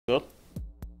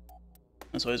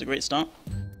That's always a great start.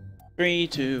 3,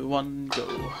 2, 1,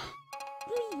 go.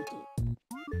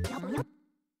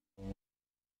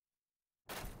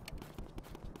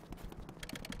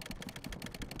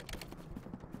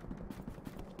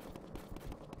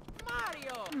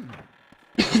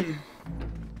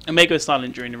 I may go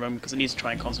silent during the run because I need to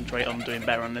try and concentrate on doing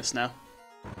better on this now.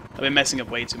 I've been messing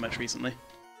up way too much recently.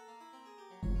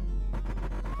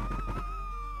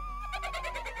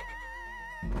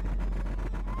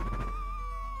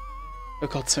 Oh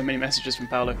god, so many messages from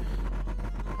Paolo.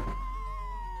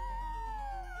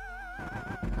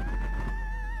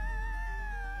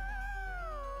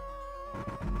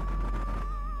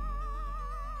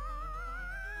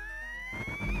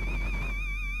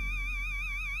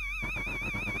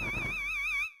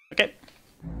 Okay.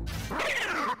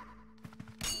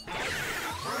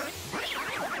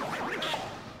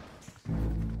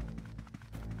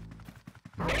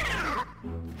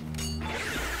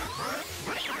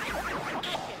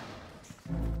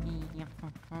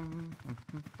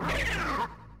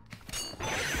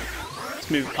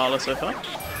 Smooth parlor so far.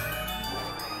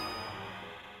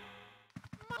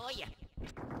 Oh yeah.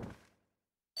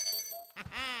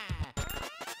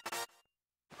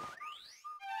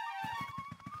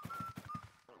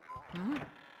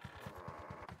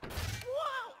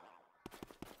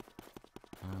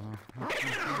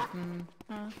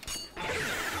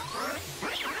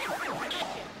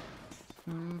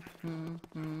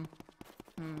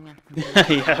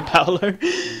 Yeah, Paolo.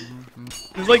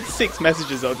 There's like 6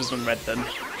 messages I'll just unread then.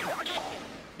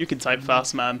 You can type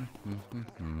fast, man.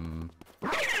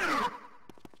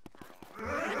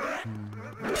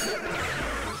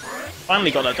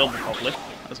 Finally got that double properly.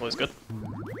 That's always good.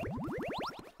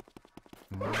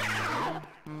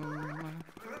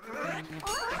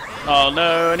 Oh no,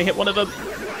 I only hit one of them.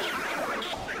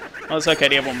 Oh, it's okay,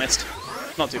 the other one missed.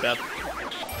 Not too bad.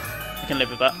 I can live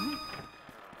with that.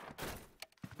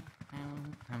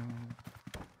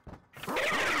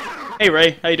 Hey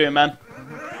Ray, how you doing, man?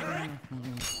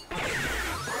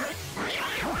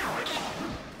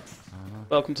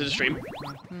 Welcome to the stream.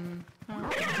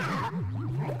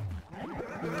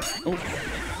 Oh,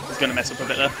 he's gonna mess up a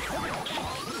bit there.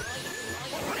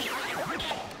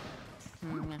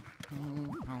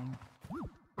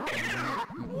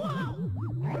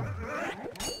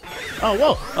 Oh,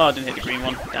 whoa! Oh, I didn't hit the green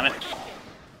one. Damn it.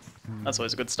 That's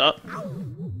always a good start.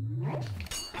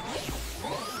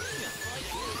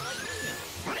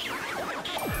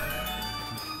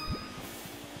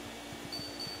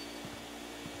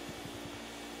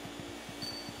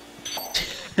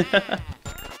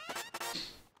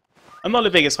 I'm not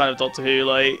the biggest fan of Doctor Who,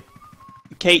 like,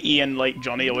 Katie and, like,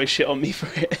 Johnny always shit on me for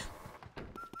it.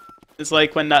 It's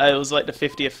like when it was, like, the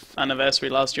 50th anniversary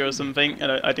last year or something,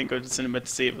 and I didn't go to the cinema to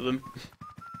see it with them.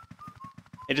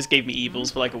 It just gave me evils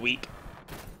for, like, a week.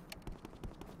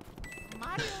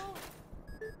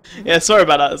 Yeah, sorry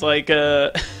about that, it's like,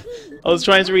 I was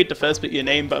trying to read the first bit of your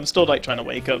name, but I'm still, like, trying to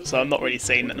wake up, so I'm not really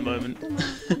sane at the moment.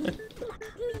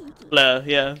 Blur,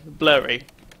 yeah, Blurry.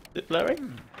 Is it Blurry?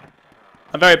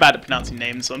 I'm very bad at pronouncing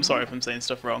names, so I'm sorry if I'm saying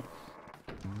stuff wrong.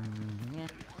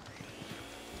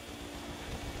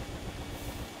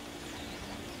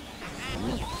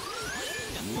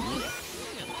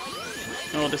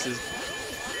 Oh, this is...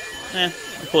 I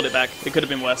pulled it back. It could have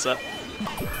been worse, though.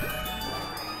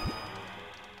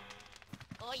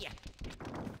 Oh yeah.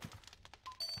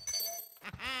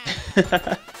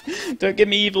 Don't give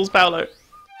me evils, Paolo.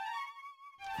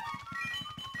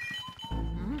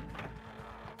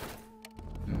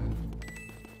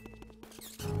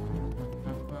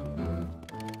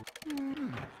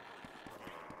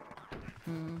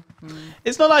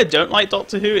 It's not that I don't like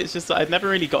Doctor Who, it's just that I've never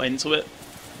really got into it.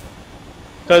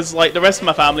 Because, like, the rest of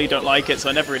my family don't like it, so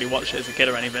I never really watched it as a kid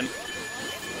or anything.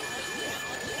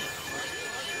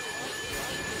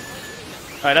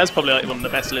 Alright, that's probably like one of the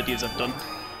best Lydias I've done.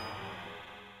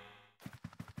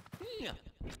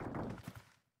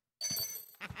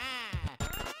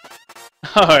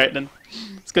 Alright then.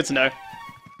 It's good to know.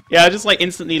 Yeah, I just like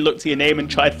instantly looked at your name and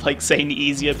tried like saying the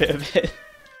easier bit of it.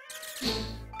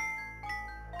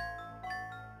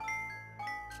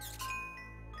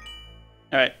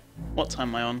 Alright, what time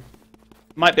am I on?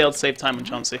 Might be able to save time on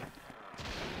Chauncey.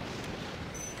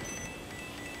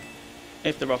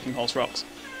 If the rocking horse rocks.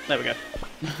 There we go.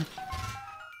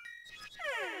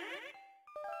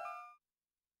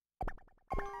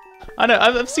 I know,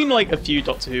 I've seen like a few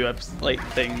Doctor Who like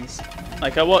things.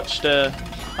 Like I watched, I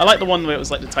like the one where it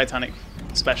was like the Titanic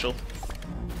special.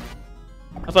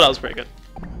 I thought that was pretty good.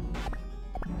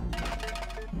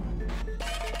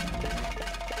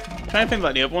 I'm trying to think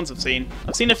about the other ones I've seen.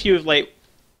 I've seen a few of like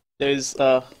Those, what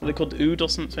are they called, Ood or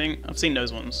something? I've seen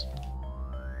those ones.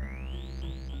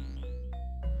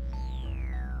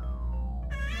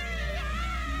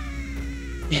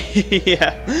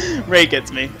 Yeah, Ray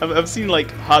gets me. I've seen like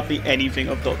hardly anything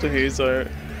of Doctor Who, so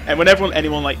and whenever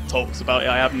anyone like talks about it,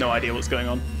 I have no idea what's going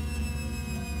on.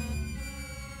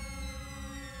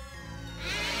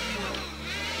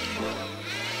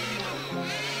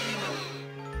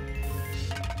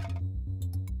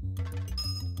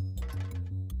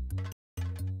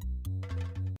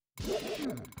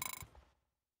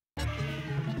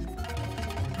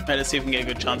 Right, let's see if we can get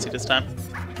a good chance this time.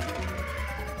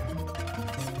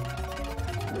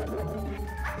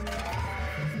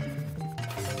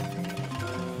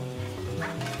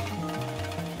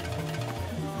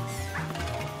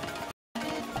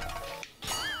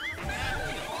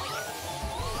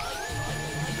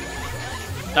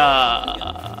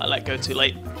 I let go too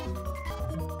late.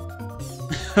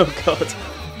 Oh god.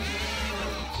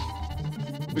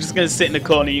 We're just gonna sit in the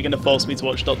corner, you're gonna force me to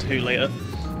watch Doctor Who later.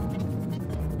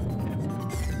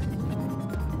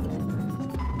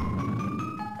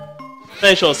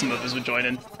 Very sure some others would join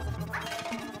in.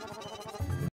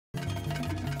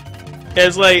 Yeah,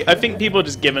 it's like, I think people are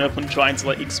just giving up on trying to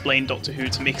like explain Doctor Who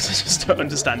to me because I just don't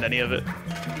understand any of it.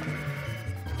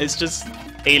 It's just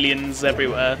aliens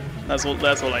everywhere. That's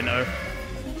all I know.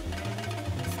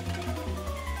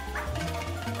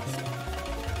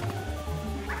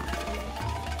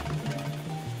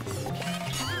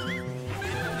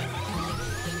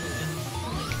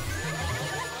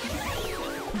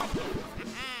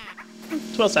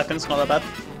 Mm, 12 seconds, not that bad.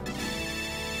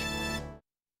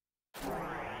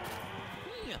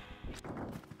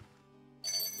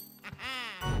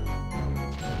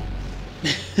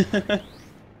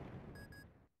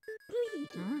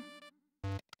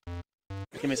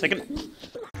 Give me a second.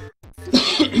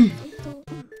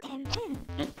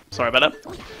 Oh, sorry about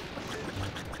that.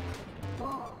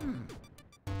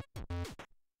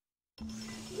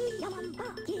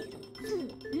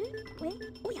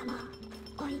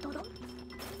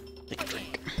 Take a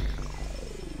drink.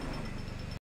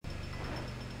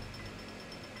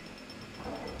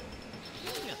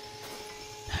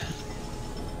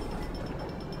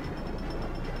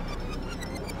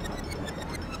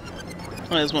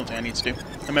 Oh, there's one thing I need to do.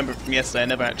 I remember from yesterday I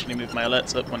never actually moved my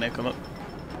alerts up when they come up.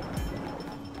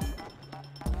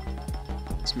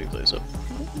 Let's move those up.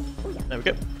 There we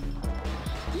go.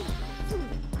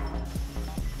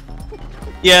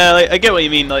 Yeah, like, I get what you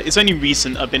mean. Like, it's only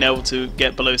recent I've been able to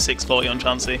get below 640 on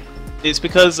Chansey. It's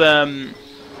because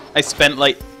I spent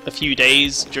like a few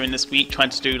days during this week trying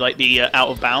to do like the out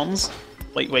of bounds,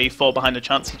 like where you fall behind a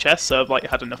Chansey chest. So I've like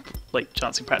had enough like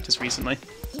Chansey practice recently.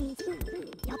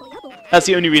 That's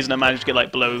the only reason I managed to get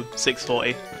like below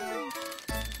 640.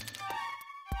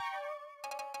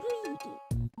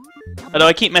 Although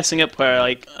I keep messing up where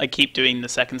like I keep doing the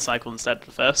second cycle instead of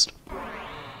the first.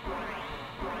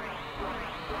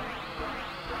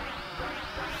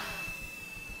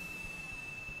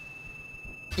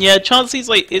 Yeah, Chansey's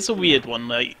like, it's a weird one.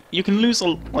 Like, you can lose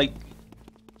like,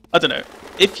 I don't know.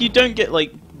 If you don't get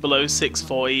like below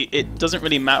 640, it doesn't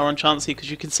really matter on Chansey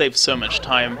because you can save so much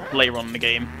time later on in the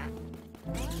game.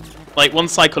 Like one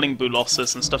cycling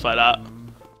Boolossus and stuff like that.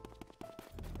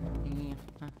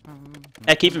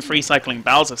 Heck, even free cycling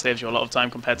Bowser saves you a lot of time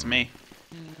compared to me.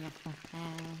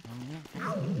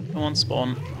 Come on,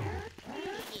 spawn.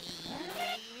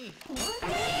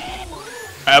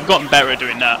 I've gotten better at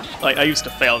doing that. Like, I used to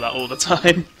fail that all the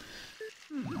time.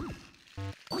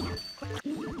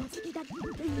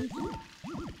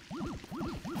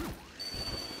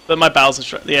 But my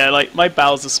Bowser, yeah, like my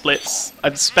Bowser splits,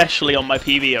 especially on my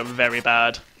PB, are very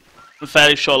bad. I'm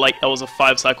fairly sure like there was a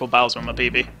 5-cycle Bowser on my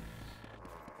PB.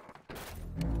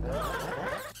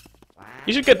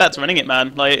 You should get back to running it,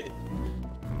 man. Like,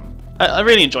 I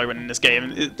really enjoy running this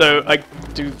game, though I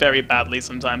do very badly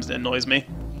sometimes. It annoys me.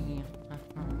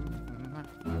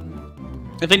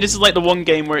 I think this is like the one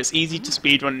game where it's easy to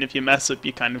speedrun, and if you mess up,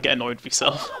 you kind of get annoyed with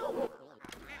yourself.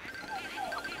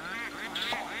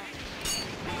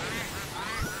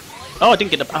 Oh, I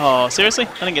didn't get the... Oh, seriously?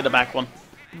 I didn't get the back one.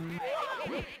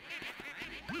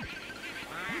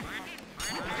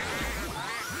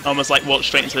 I almost like walked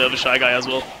straight into the other Shy Guy as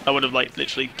well. That would have like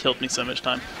literally killed me so much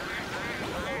time.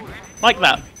 Like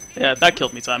that. Yeah, that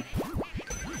killed me time.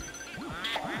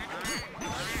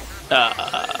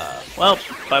 Well,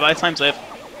 bye-bye time save.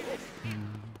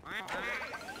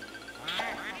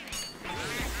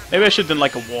 Maybe I should have done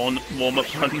like a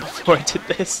warm-up run before I did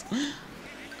this.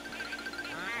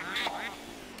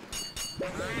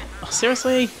 Oh,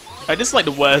 seriously? This is like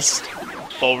the worst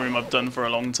ballroom I've done for a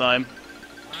long time.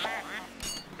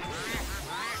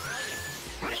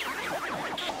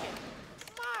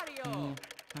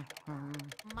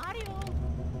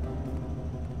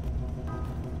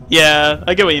 Yeah,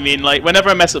 I get what you mean. Like, whenever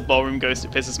I mess up Ballroom Ghost,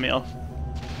 it pisses me off.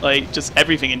 Like, just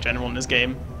everything in general in this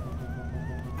game.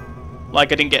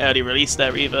 Like, I didn't get early release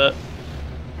there either.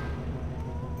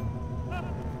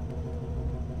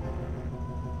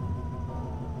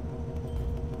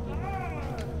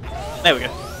 There we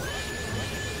go.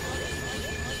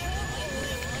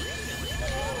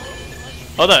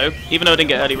 Although, even though I didn't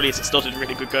get early release, it still did a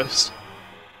really good Ghost.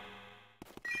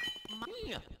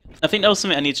 I think that was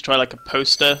something I need to try, like a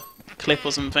poster clip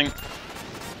or something.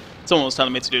 Someone was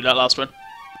telling me to do that last one.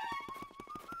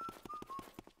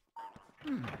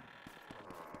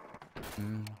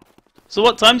 So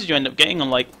what time did you end up getting on,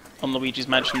 like, on Luigi's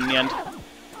Mansion in the end?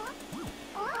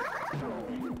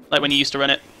 Like when you used to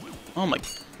run it? Oh my...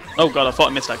 Oh god, I thought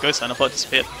I missed that ghost sign. I thought it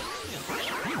disappeared.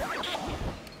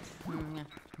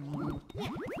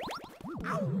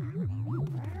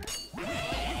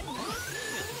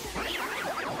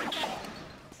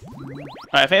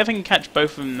 Alright, I think if I can catch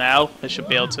both of them now, I should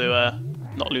be able to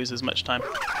not lose as much time.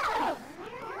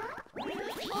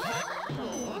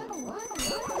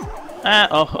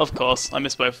 Oh, of course, I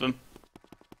missed both of them.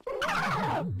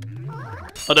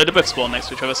 Although they both spawn next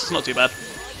to each other, so it's not too bad.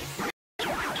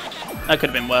 That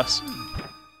could have been worse.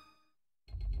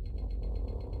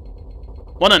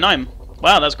 109.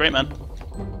 Wow, that's great, man.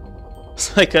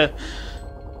 It's like a...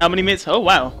 How many minutes? Oh,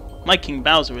 wow. My King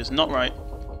Bowser is not right.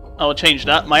 I'll change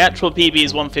that. My actual PB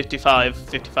is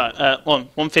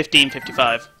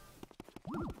 115.55.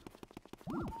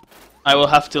 I will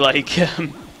have to, like,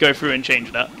 go through and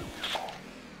change that.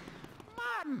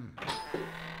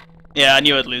 Yeah, I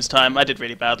knew I'd lose time. I did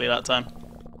really badly that time.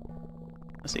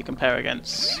 Let's see, compare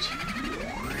against...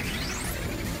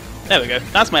 There we go.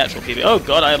 That's my actual PB. Oh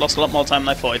god, I lost a lot more time than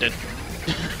I thought I did.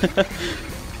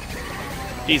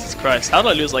 Jesus Christ, how did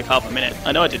I lose like half a minute?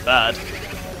 I know I did bad.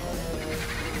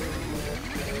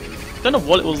 Don't know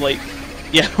what it was like.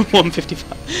 Yeah,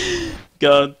 155.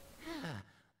 God.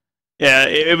 Yeah,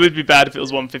 it would be bad if it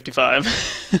was 155.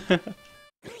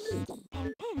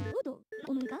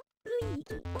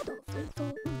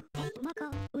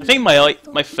 I think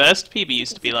my first PB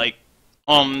used to be like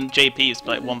on JP's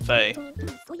like 130. I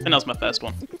think that was my first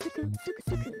one.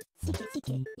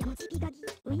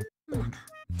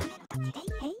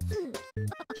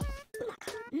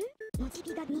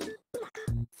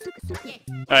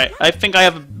 Alright, I think I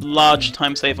have a large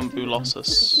time save on Blue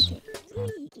Lossus.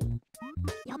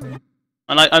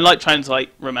 And I like trying to like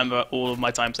remember all of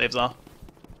my time saves are.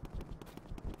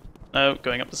 Oh,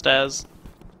 going up the stairs.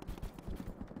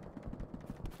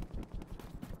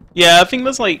 Yeah, I think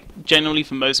that's like generally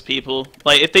for most people.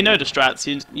 Like if they know the strats,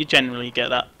 you generally get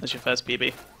that as your first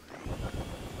PB.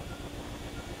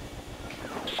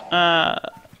 Oh,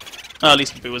 at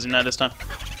least the boo was in there this time.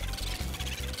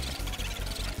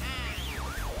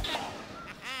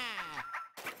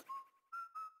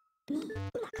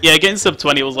 Yeah, getting sub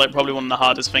 20 was like probably one of the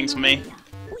hardest things for me.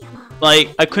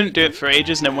 Like I couldn't do it for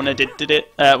ages, and then when I did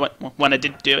it, when I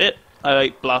did do it, I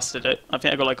like blasted it. I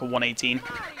think I got like a 118.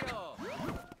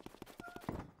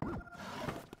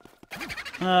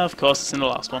 Of course, it's in the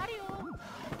last one.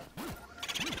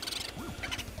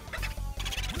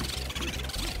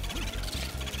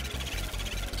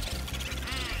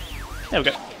 There we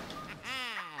go.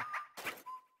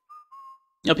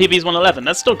 Your PB is 111.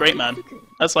 That's still great, man.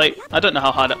 That's like, I don't know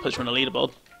how hard that puts you on the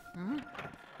leaderboard.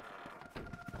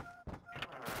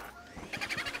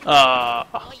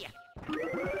 Ah.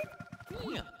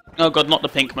 Oh god, not the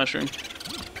pink mushroom.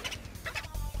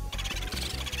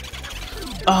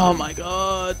 Oh my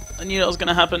god, I knew that was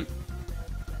gonna happen.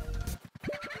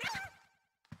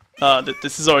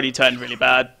 This has already turned really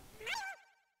bad.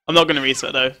 I'm not gonna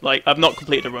reset though, like, I've not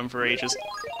completed a run for ages.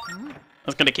 I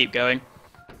was gonna keep going.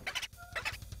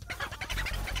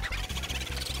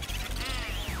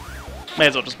 May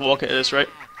as well just walk at this, right?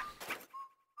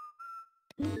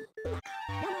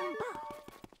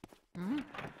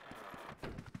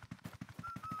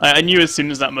 I knew as soon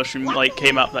as that mushroom like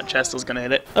came up that chest I was gonna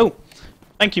hit it. Oh!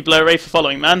 Thank you, Blur Ray, for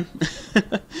following, man.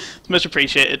 It's much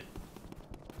appreciated.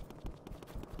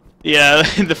 Yeah,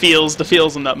 the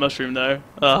feels on that mushroom, though.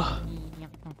 Ugh.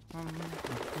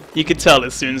 You could tell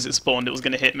as soon as it spawned it was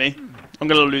going to hit me. I'm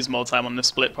going to lose more time on this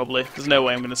split, probably. There's no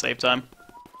way I'm going to save time.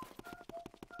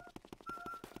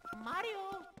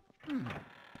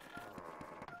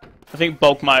 I think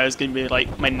Bulk Mario is going to be,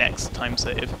 like, my next time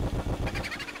save.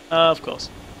 Of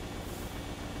course.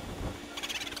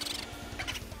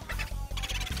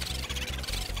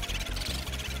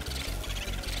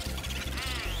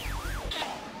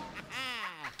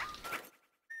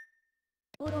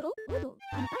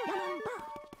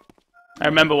 I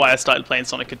remember why I started playing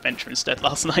Sonic Adventure instead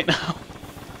last night now.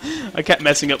 I kept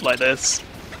messing up like this.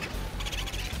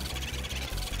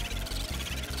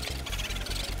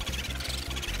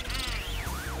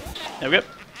 There we go.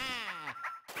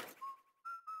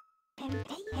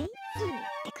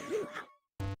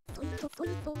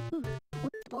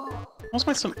 What's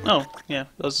my sum? Oh, yeah.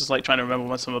 I was just like trying to remember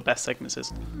what some of the best segments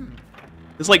is.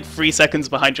 It's like 3 seconds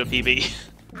behind your PB.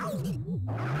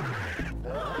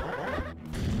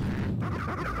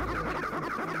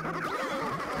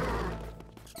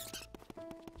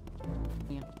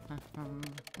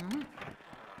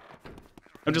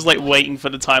 I'm just like waiting for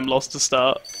the time loss to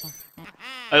start.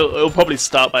 It'll probably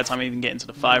start by the time I even get into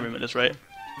the fire room at this rate.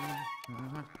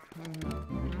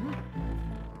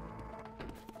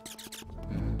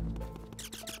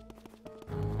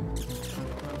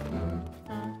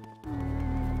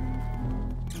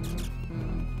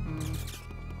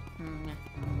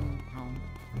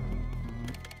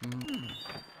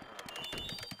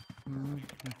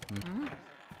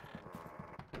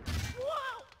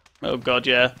 Oh god,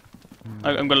 yeah.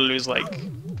 I'm gonna lose like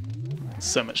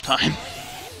so much time.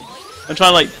 I'm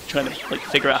trying to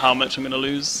figure out how much I'm gonna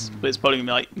lose, but it's probably gonna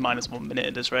be like -1 minute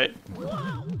at this rate.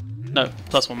 No,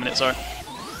 +1 minute, sorry.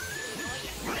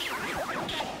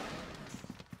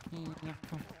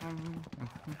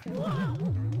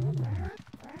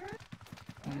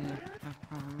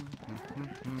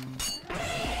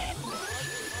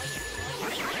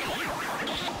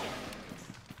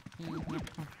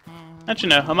 Actually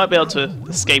no, I might be able to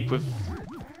escape with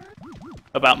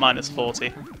about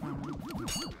 -40.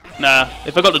 Nah,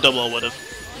 if I got the double I would've.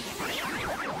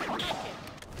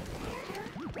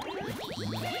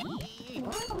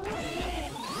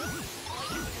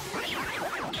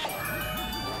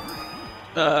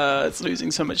 It's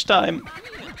losing so much time.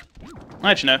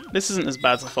 Actually no, this isn't as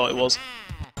bad as I thought it was.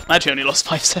 I actually only lost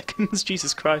 5 seconds,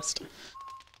 Jesus Christ.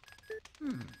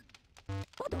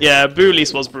 Yeah, Boo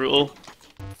release was brutal.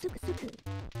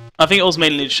 I think it was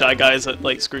mainly the Shy Guys that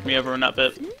like screwed me over on that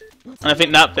bit. And I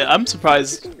think that bit, I'm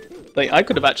surprised, like I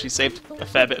could have actually saved a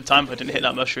fair bit of time if I didn't hit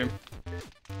that mushroom.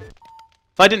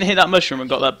 If I didn't hit that mushroom and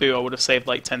got that Boo, I would have saved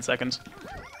like 10 seconds.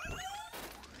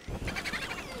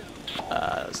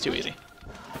 That's too easy.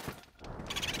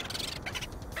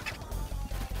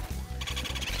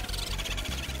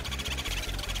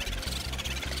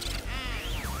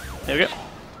 There we go.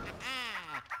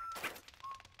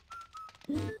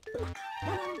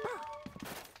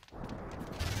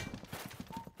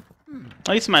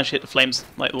 I need to manage to hit the flames,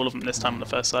 like all of them this time on the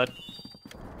first side.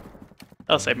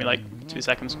 That'll save me like 2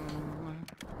 seconds.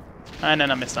 And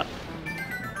then I missed that.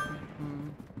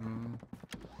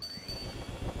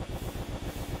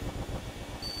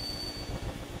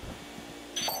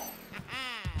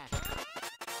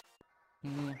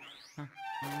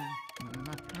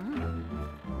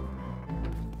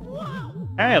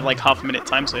 I have like half a minute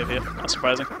time save here, that's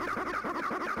surprising.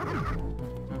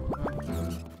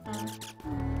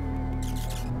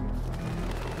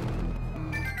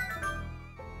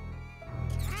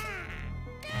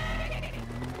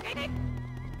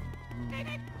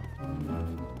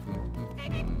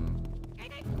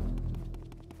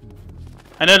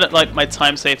 I know that like my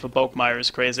time save for Bogmire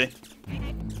is crazy.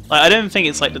 Like I don't think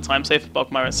it's like the time save for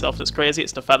Bogmire itself that's crazy,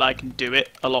 it's the fact that I can do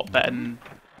it a lot better than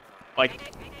I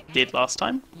did last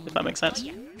time, if that makes sense.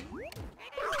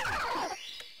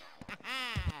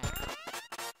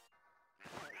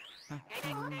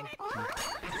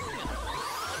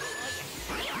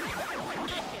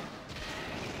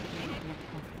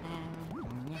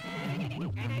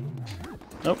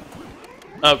 Nope.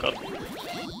 Oh god.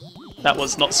 That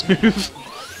was not smooth.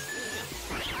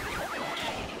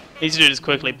 I need to do this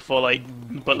quickly before, like,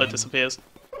 Butler disappears.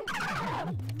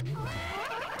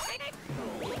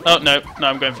 Oh, no. No,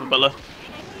 I'm going for Butler.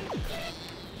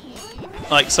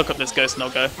 Like, suck up this ghost and I'll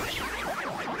go.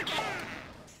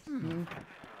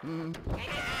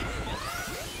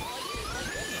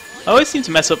 I always seem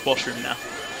to mess up washroom now.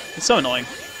 It's so annoying.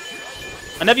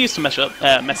 I never used to mess it up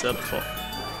before.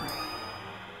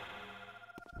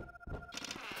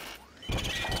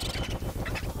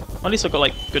 At least I've got,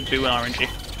 like, good Boo and RNG.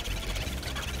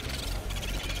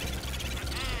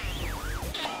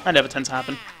 That never tends to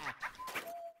happen.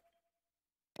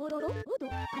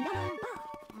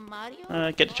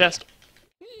 Get the chest.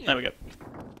 There we go.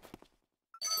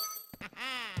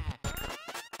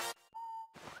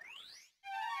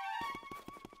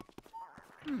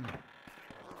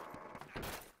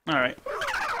 Alright.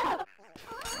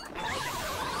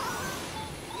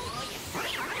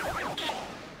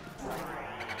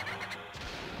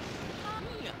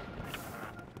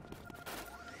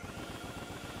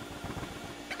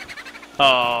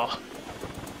 Oh.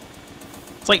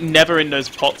 It's like never in those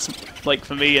pots, like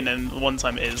for me, and then the one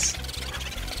time it is.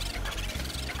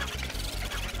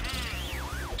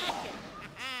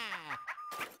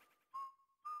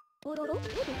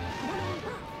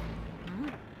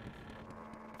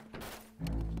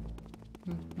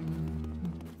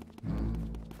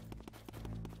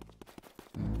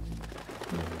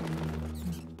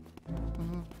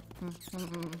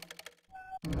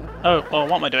 Oh, well,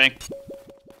 what am I doing?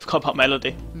 Forgot about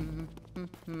melody.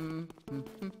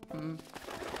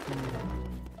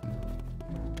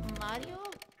 Mario?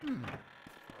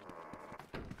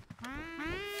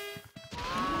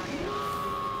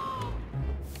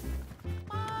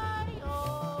 Mario!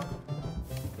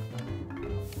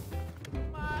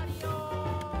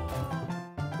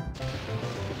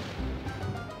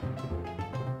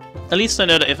 At least I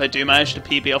know that if I do manage to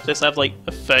PB off this, I have like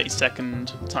a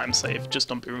 30-second time save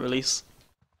just on boot release.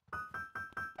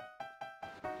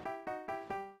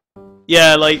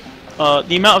 Yeah, like,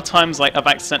 the amount of times like I've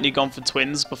accidentally gone for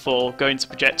twins before going to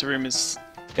projector room has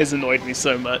annoyed me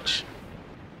so much.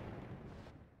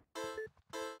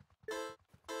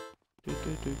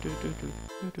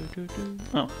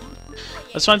 Oh.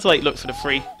 I was trying to like look for the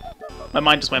free. My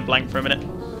mind just went blank for a minute.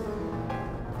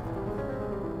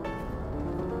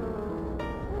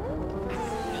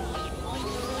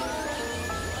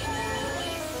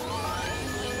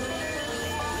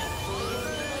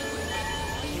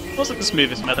 Wasn't the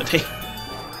smoothest melody.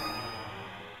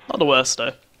 Not the worst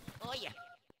though. Oh yeah.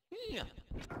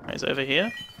 Right, is it over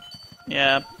here?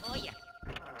 Yeah, Oh yeah.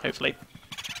 hopefully.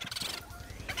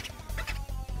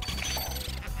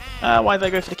 Why'd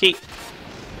they go for the key?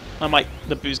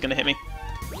 The boo's gonna hit me.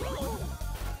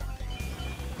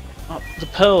 Oh, the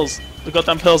pearls! The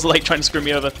goddamn pearls are like trying to screw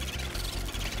me over.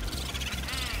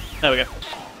 There we go.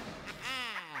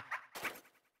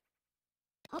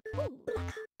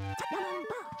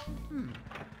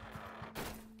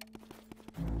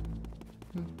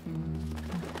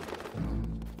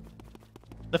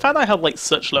 The fact that I have like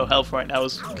such low health right now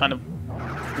is kind of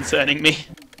concerning me.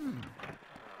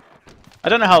 I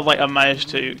don't know how like I managed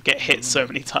to get hit so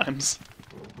many times.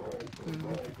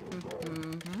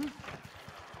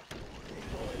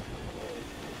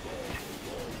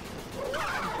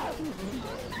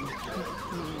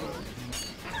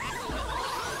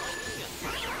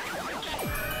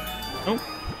 Oh,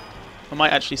 I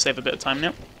might actually save a bit of time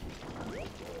now.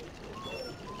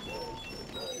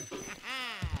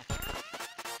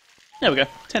 There we go,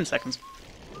 10 seconds.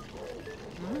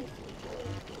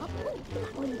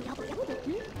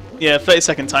 Yeah,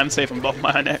 30-second time save on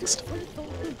Bogmire next.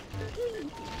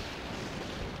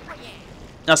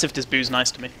 That's if this boo's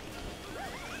nice to me.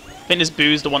 I think this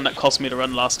boo's the one that cost me the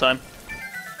run last time.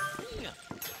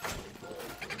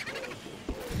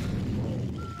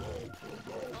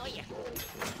 Oh yeah.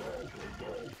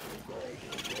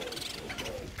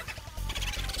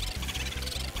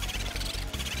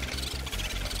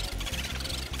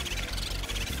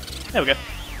 There we go.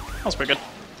 That was pretty good.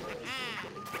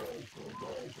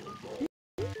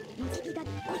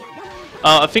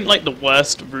 I think like the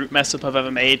worst route mess up I've ever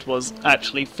made was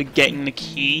actually forgetting the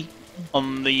key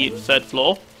on the 3rd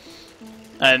floor.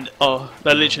 And oh,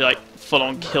 that literally like full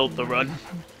on killed the run.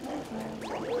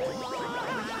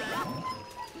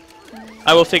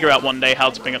 I will figure out one day how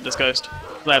to bring up this ghost.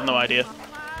 I have no idea.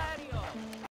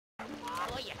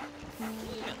 Oh yeah.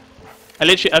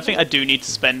 I think I do need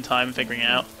to spend time figuring it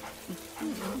out.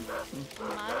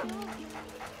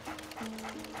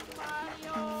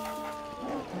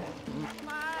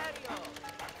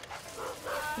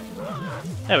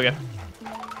 There we go.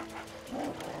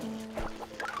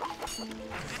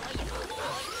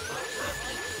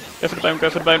 Go for the bone, go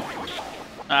for the bone.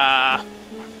 Ah.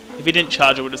 If he didn't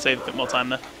charge, I would have saved a bit more time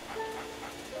there.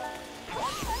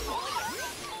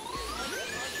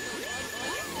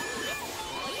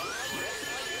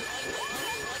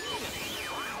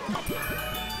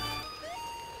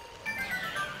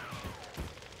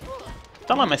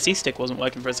 Felt like my C-stick wasn't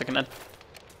working for a second then.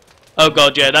 Oh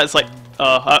god, yeah, that's like...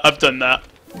 Oh, I've done that.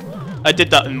 I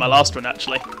did that in my last run,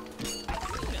 actually.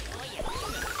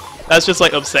 That's just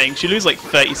like upsetting. You lose like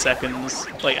 30 seconds,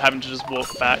 like having to just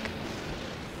walk back.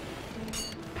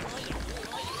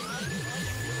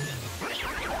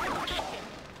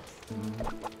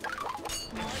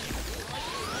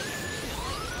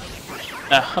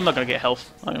 I'm not gonna get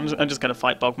health. I'm just gonna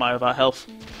fight Bogmire without health.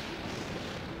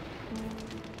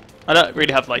 I don't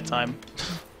really have like time.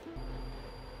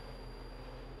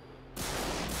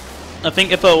 I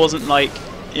think if I wasn't like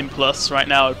in plus right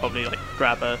now, I'd probably like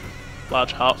grab a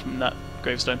large heart from that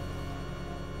gravestone.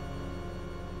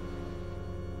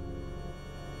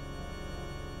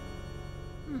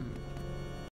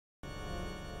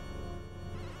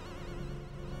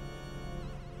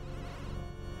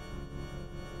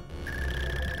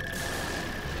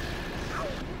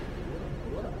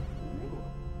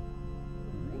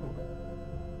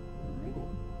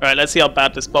 Alright, let's see how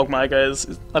bad this Bogmire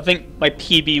goes. I think my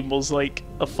PB was like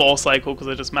a 4 cycle because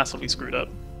I just massively screwed up.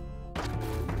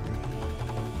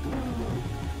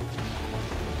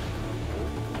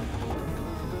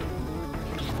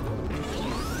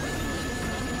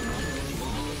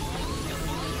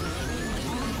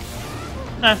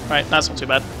 Right, that's not too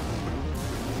bad.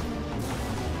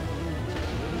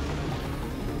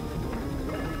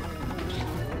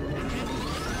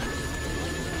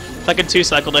 If I could 2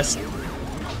 cycle this.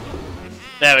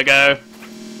 There we go.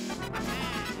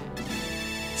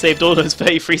 Saved all those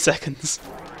 33 seconds.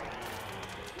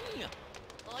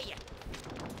 Oh yeah.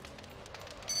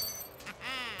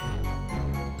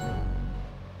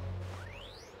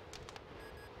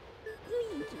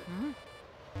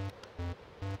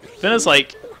 Then it's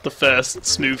like the first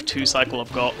smooth 2 cycle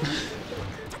I've got.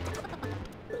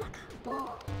 I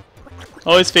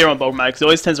always fear on Bogmire because he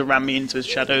always tends to ram me into his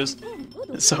shadows.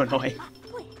 It's so annoying.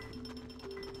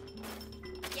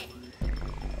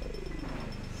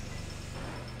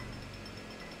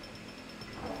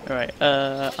 Alright,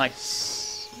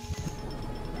 ice.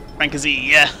 Frankazee,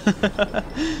 yeah!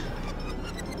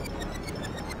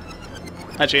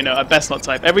 Actually, no, I best not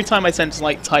type. Every time I tend to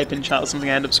like type in chat or something,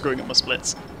 I end up screwing up my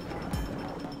splits.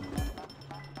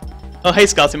 Oh, hey,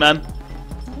 Scotty man.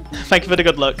 Thank you for the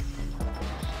good luck.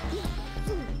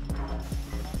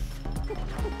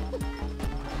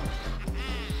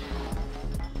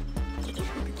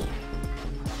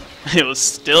 It was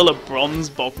still a bronze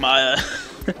Bogmire.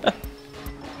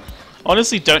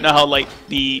 Honestly, don't know how like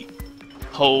the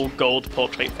whole gold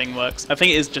portrait thing works. I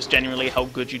think it is just genuinely how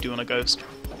good you do on a ghost.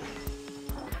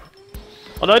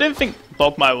 Although I don't think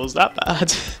Bogmire was that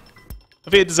bad. I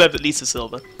think it deserved at least a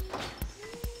silver.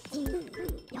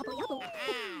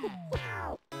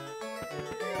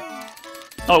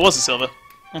 Oh, it was a silver.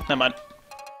 Oh, never mind.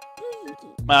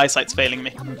 My eyesight's failing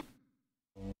me.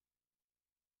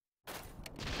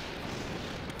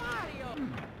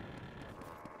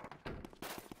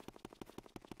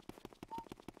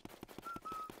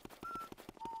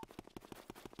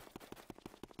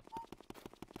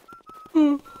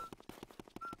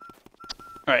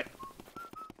 Alright.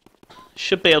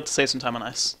 Should be able to save some time on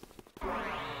ice.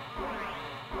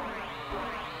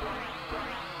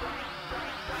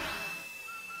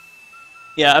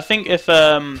 Yeah, I think if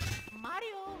I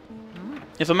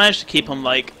manage to keep on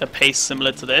like a pace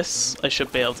similar to this, I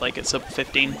should be able to like get sub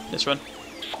 15 this run.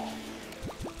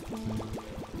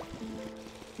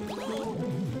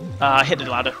 I hit the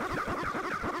ladder.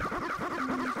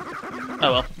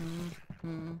 Oh well.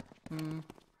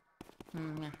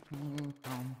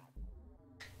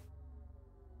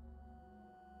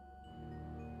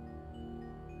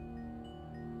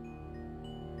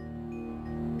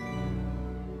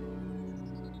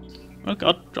 Oh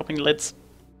god, dropping lids.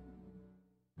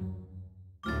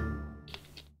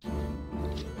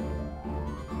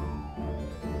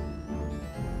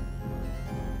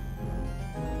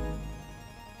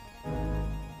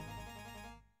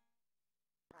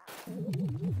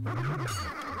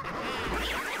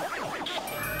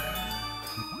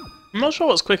 I'm not sure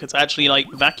what's quicker to actually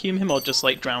like vacuum him or just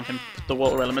like drown him with the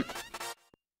water element.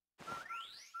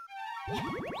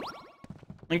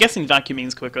 I'm guessing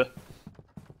vacuuming's quicker.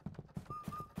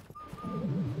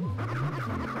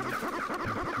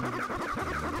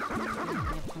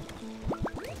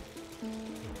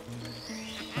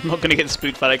 I'm not gonna get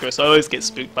spooked by that ghost. I always get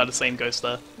spooked by the same ghost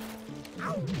there.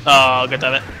 Oh, god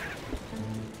damn it.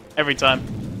 Every time.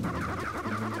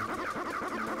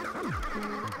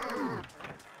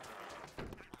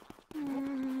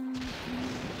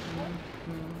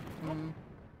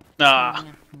 Ah.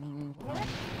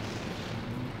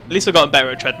 At least I got better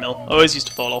at treadmill. I always used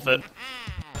to fall off it.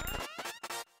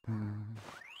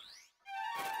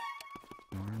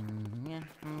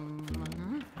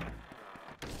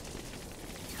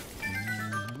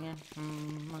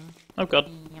 Oh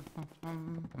god.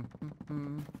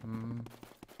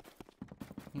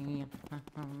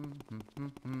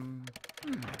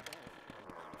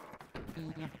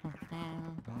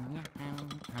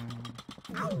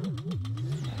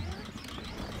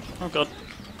 Oh god.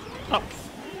 Oh.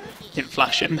 Didn't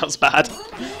flash him, that was bad.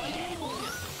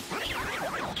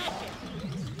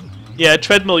 Yeah,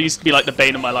 treadmill used to be like the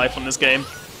bane of my life on this game.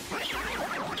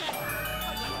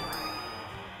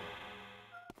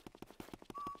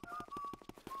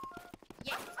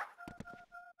 Yeah.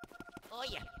 Oh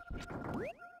yeah.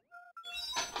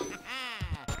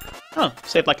 Oh,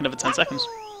 saved like another 10 seconds.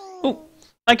 Oh,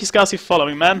 thank you Scarsy for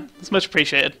following, man. It's much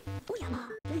appreciated.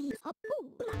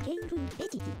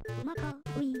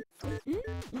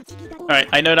 Alright,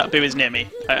 I know that boo is near me.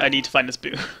 I need to find this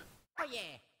boo. Oh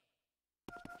yeah.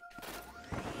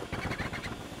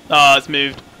 Oh, it's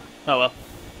moved. Oh well.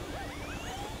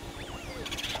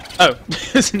 Oh,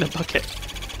 it's in the bucket.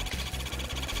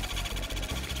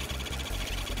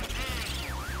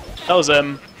 That was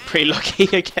pretty lucky,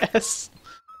 I guess.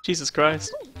 Jesus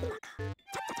Christ.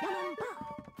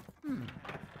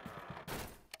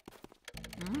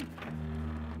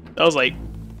 That was like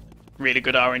really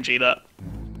good RNG, that.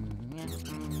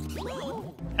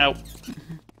 Ow.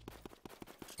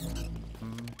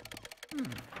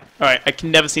 Alright, I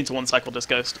can never seem to one-cycle this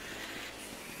ghost.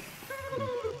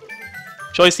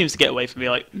 She always seems to get away from me,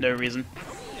 like, no reason.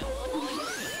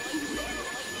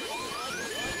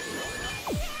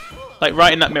 Like,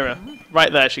 right in that mirror.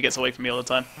 Right there, she gets away from me all the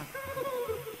time.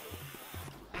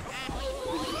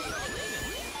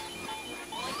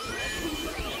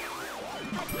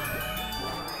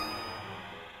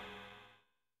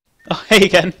 Oh, hey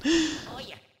again.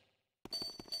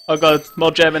 Oh god,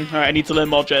 more German. Alright, I need to learn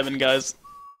more German, guys.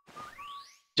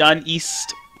 Jan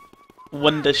ist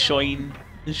wunderschön.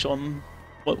 Schon.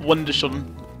 What?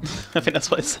 Wunderschön. I think that's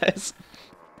what it says.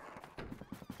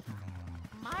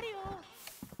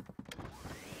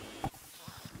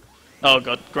 Oh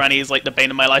god, Granny is like the bane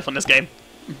of my life on this game.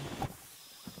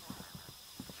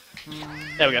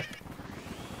 There we go.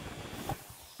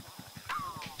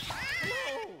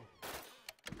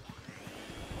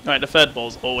 Alright, the third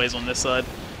ball's always on this side.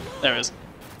 There it is.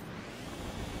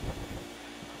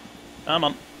 Come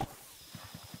on.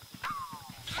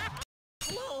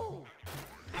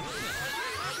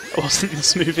 That wasn't the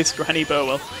smoothest Granny, but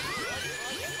well.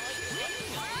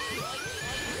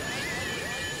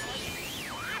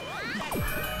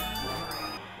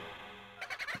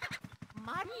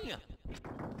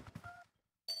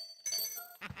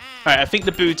 Alright, I think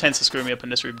the boo tends to screw me up in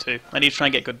this room too. I need to try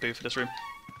and get good boo for this room.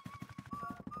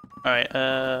 Alright,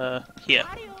 here.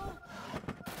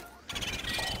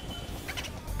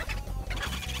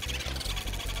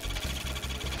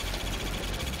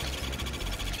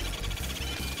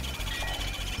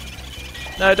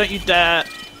 No, don't you dare!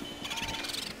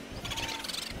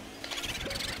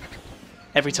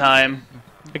 Every time.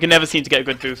 I can never seem to get a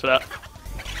good boo for that.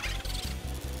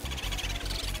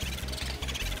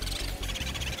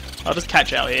 I'll just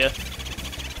catch out here.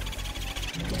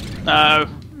 No.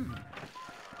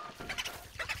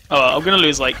 Oh, well, I'm gonna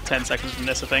lose like 10 seconds from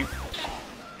this, I think.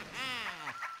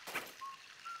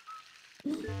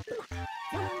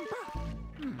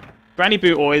 Granny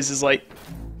Boo always is like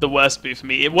the worst boo for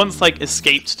me. It once like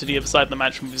escaped to the other side of the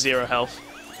mansion with 0 health.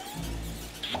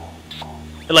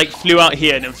 It like flew out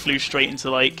here and then flew straight into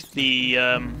like the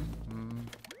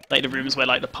rooms where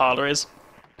like the parlor is.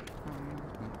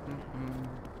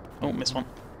 Oh, missed one.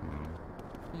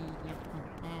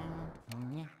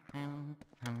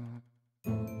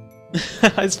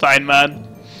 It's fine, man.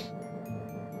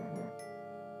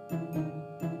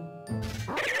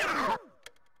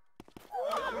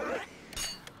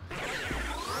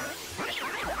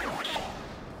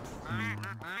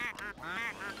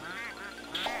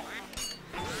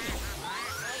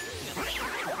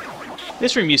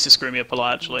 This room used to screw me up a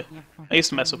lot, actually. I used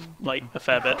to mess with, like, a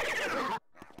fair bit.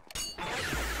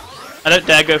 I don't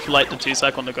dare go for, like, the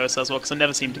 2-cycle on the ghost as well, because I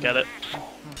never seem to get it.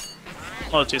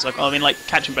 Not the 2-cycle, I mean, like,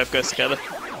 catching both ghosts together.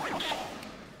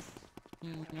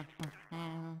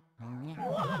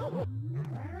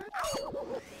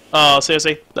 Oh,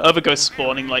 seriously? The other ghost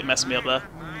spawning, like, messed me up there.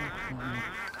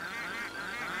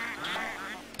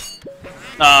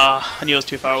 Ah, I knew it was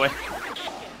too far away.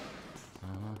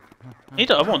 I need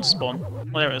the other one to spawn.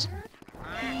 Oh, there it is.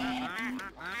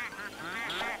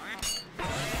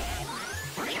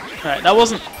 Alright, that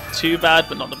wasn't too bad,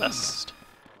 but not the best.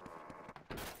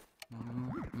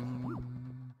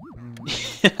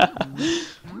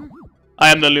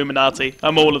 I am the Illuminati.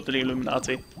 I'm all of the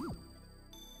Illuminati.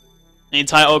 The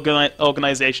entire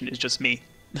organization is just me.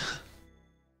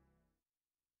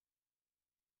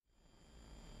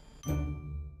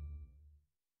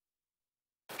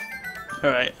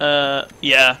 Alright,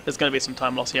 yeah, there's gonna be some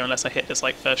time loss here unless I hit this,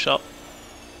 like, first shot.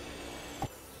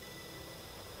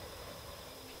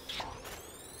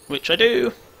 Which I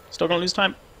do. Still gonna lose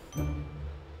time.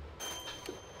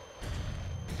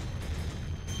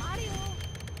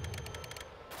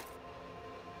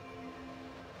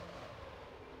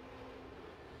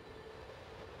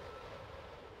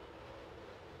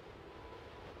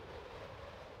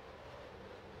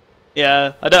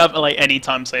 Yeah, I don't have, like, any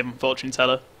time save on Fortune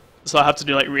Teller. So I have to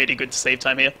do, like, really good to save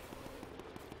time here.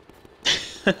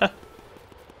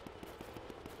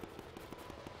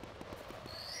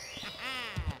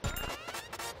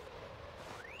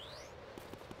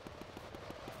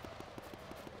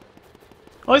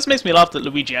 Always makes me laugh that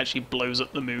Luigi actually blows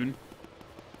up the moon.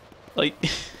 Like,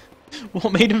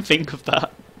 What made him think of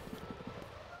that?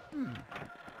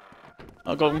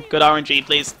 Oh, good RNG,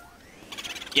 please.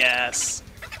 Yes.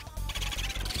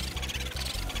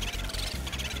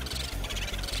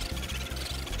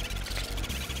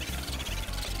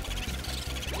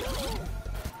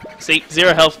 See,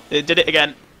 0 health. It did it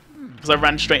again. Because I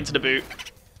ran straight into the boot.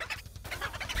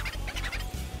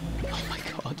 Oh my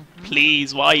god.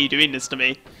 Please, why are you doing this to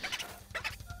me?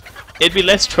 It'd be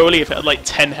less trolly if it had like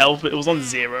 10 health, but it was on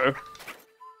 0.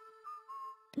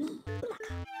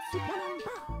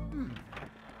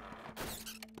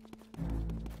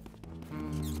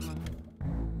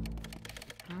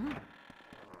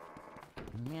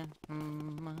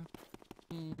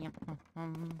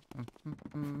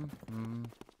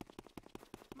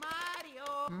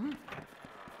 Mario!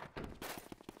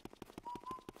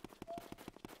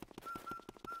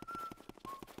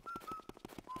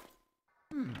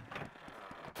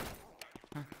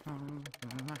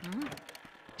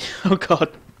 Oh god.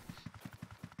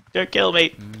 Don't kill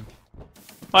me.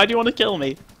 Why do you want to kill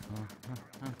me?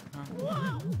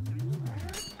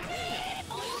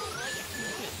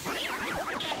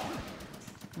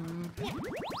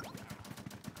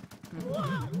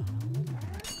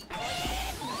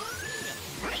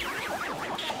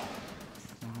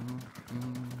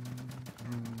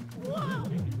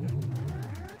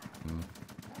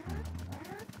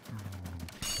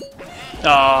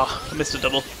 Ah, I missed a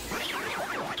double.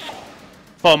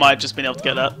 Or I might have just been able to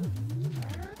get that.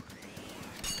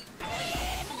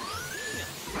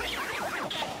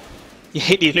 You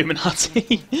hate the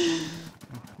Illuminati.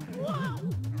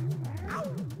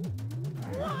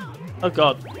 Oh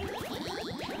god.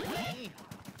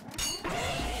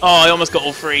 Oh, I almost got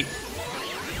all 3.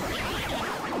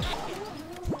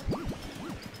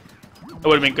 That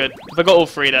would have been good. If I got all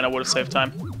 3 then I would have saved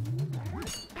time.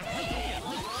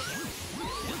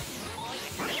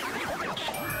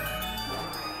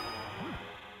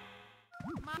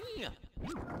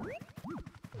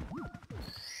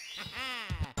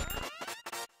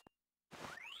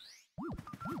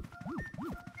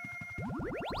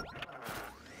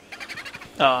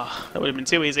 Ah, that would have been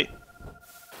too easy.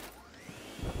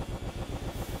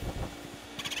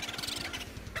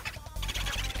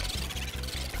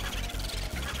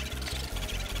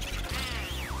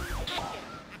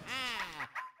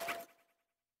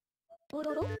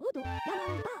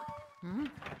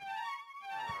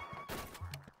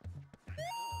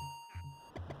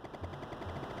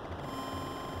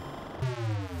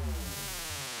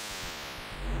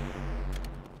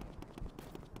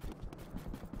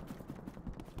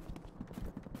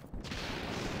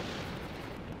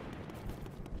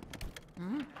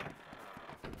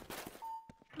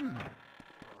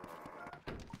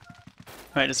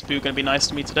 Alright, is Boo gonna be nice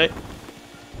to me today?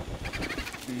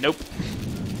 Nope.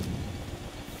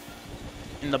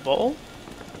 In the ball?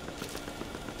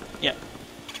 Yeah.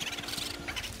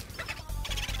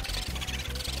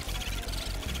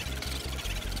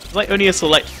 There's like only a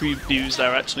select few Boos that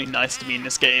are actually nice to me in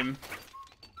this game.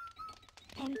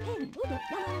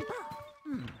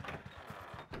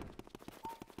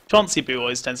 Chauncey Boo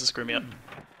always tends to screw me up.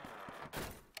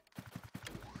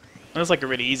 That's like a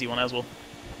really easy one as well.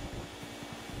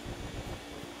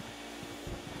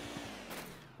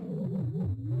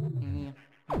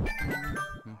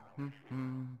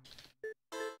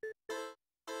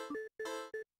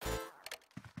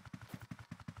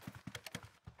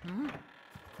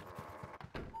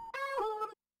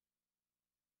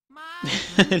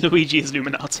 Luigi is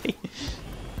Illuminati.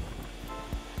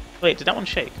 Wait, did that one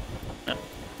shake? No.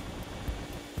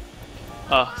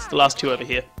 Ah, it's the last 2 over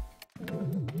here.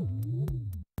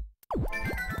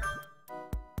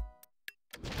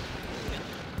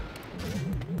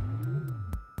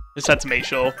 Just had to make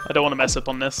sure. I don't want to mess up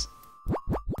on this.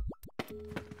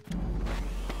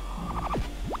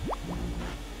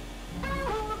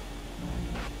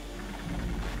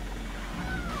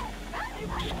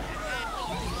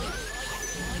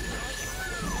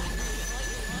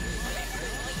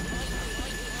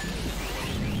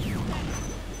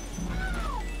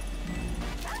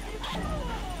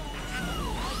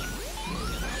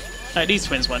 Alright, these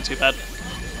twins weren't too bad.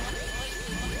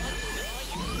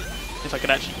 If I could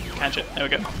actually catch it. There we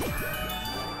go.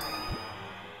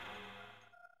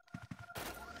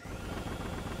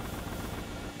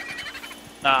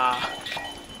 Ah.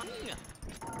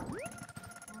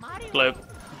 Globe.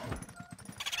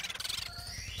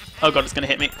 Oh god, it's gonna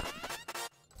hit me.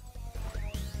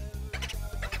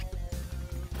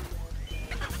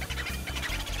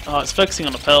 Oh, it's focusing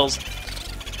on the pearls.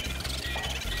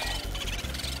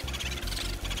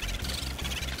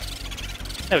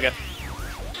 There we go.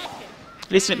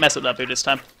 At least I didn't mess up that boot this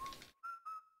time.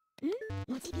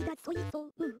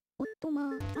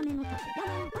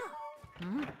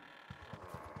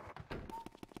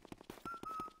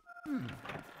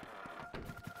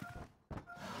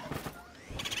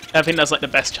 I think that's like the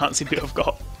best chance he could have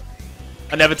got.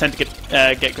 I never tend to get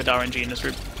good RNG in this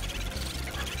room.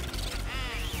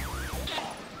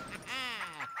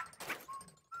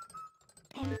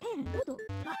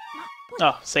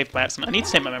 Oh, saved by accident. I need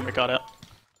to take my memory card out.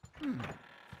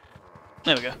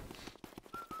 There we go.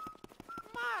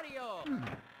 Mario.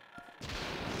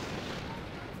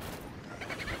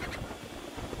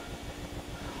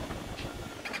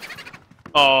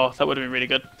 Oh, that would have been really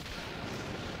good.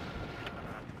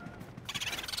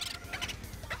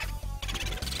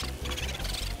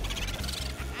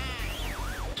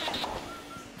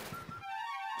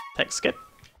 Text skip.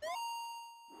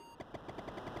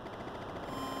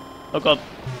 Oh god.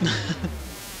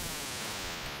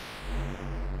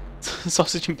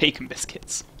 Sausage and bacon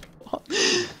biscuits. What?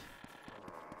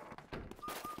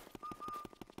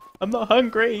 I'm not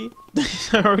hungry.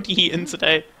 I've already eaten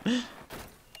today. Oh,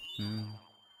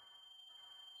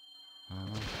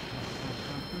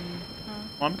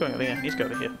 I'm going over here. I need to go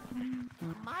over here.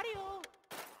 Mario.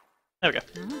 There we go.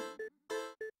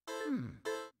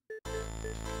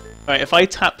 Alright, if I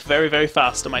tap very, very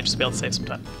fast, I might just be able to save some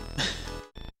time.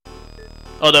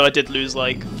 Although I did lose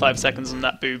like 5 seconds on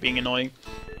that boo being annoying.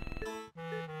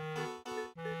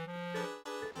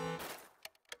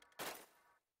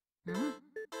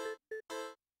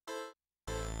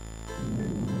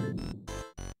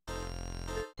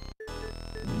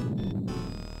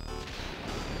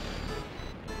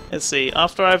 Let's see,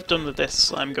 after I've done with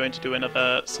this, I'm going to do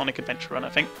another Sonic Adventure run, I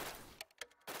think.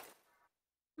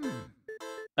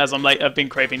 As I've been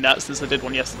craving that since I did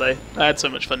one yesterday. I had so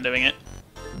much fun doing it.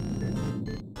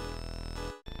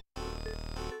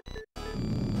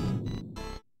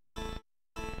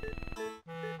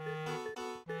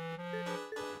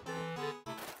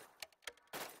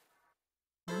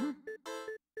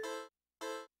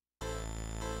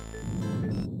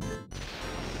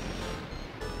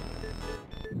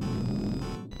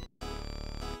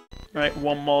 Right,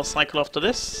 one more cycle after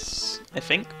this, I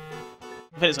think.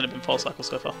 I think it's only been 4 cycles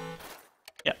so far.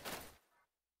 Yeah.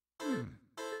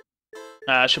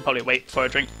 I should probably wait before I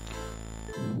drink.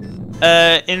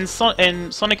 In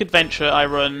Sonic Adventure, I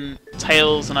run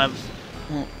Tails, and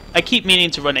I keep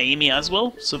meaning to run Amy as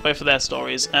well, so both of their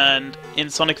stories. And in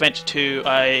Sonic Adventure 2,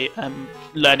 I am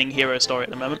learning Hero Story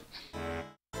at the moment.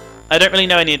 I don't really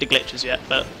know any of the glitches yet,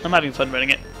 but I'm having fun running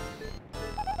it.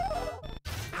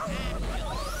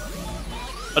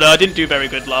 Although I didn't do very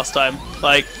good last time.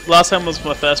 Like, last time was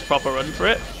my first proper run for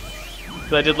it.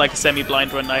 But I did like a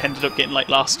semi-blind run and I ended up getting like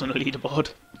last on a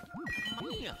leaderboard.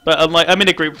 But I'm in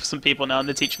a group with some people now and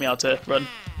they teach me how to run.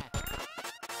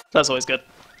 That's always good.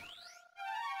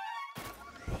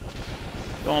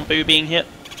 Go on, Boo being hit.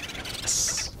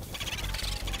 Yes.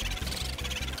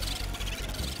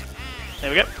 There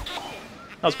we go.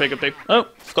 That was pretty good, Boo. Oh,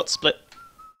 forgot to split.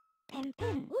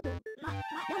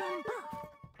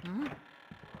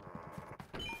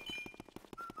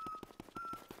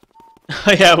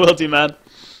 Yeah, will do, man.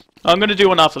 I'm gonna do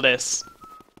one after this.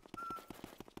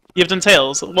 You've done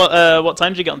Tails. What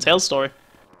time did you get on Tails' story?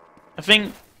 I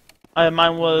think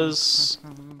mine was.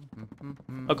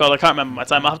 Oh god, I can't remember my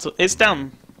time. I have to. It's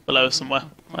down below somewhere.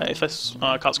 Like if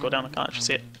I can't scroll down, I can't actually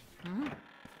see it.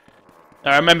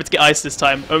 I remembered to get ice this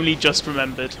time. Only just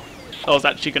remembered. I was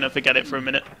actually gonna forget it for a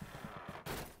minute.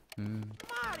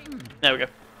 There we go.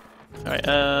 All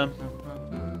right.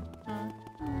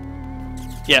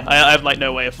 Yeah, I have like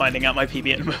no way of finding out my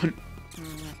PB at the moment.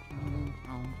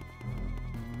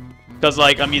 Because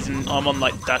like I'm on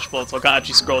like dashboard, so I can't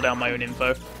actually scroll down my own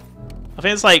info. I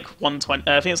think it's like 120.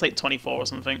 I think it's like 24 or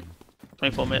something.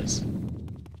 24 minutes.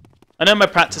 I know my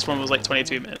practice one was like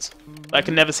 22 minutes, but I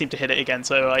can never seem to hit it again,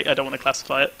 so I don't want to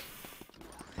classify it.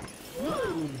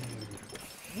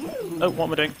 Oh, what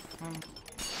am I doing?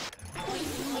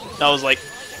 That was like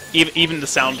even the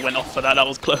sound went off for that. That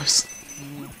was close.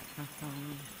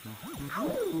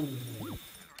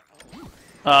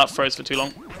 Froze for too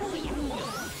long.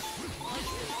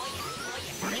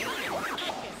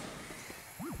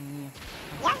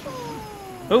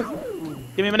 Oh,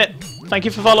 give me a minute. Thank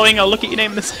you for following. I'll look at your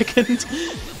name in a second.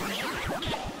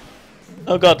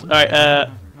 Oh god. All right.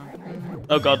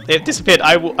 Oh god, it disappeared.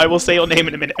 I will say your name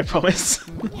in a minute. I promise.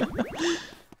 All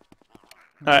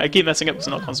right. I keep messing up because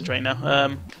I'm not concentrating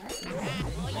now.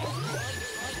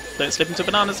 Don't slip into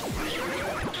bananas.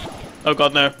 Oh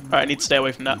god, no. All right. I need to stay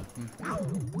away from that.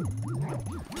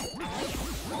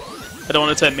 I don't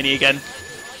want to turn mini again.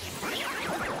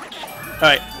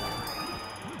 Alright.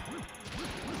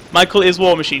 Michael is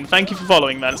War Machine. Thank you for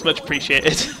following, man. It's much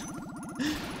appreciated.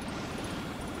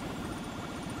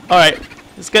 Alright.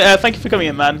 Thank you for coming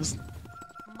in, man.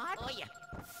 Oh yeah.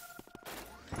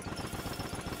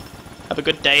 Have a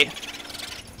good day.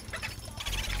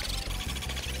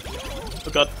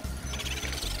 Oh god.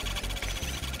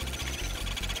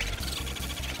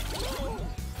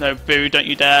 No, Boo, don't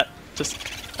you dare. Just,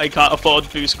 I can't afford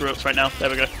Boo screw-ups right now. There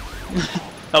we go.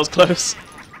 That was close.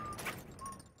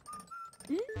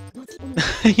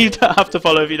 You don't have to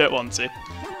follow if you don't want to.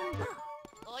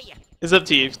 Oh yeah. It's up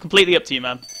to you. It's completely up to you,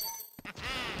 man.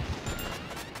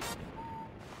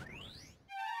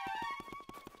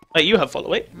 Wait, you have follow.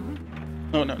 Wait.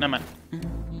 Oh, no, never mind.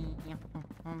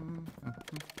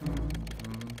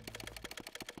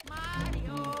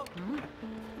 Mario.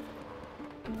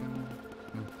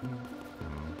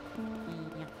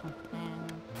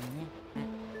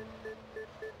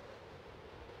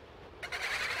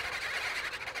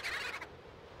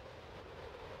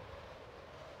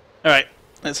 Alright,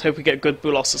 let's hope we get good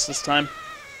Bulossus this time.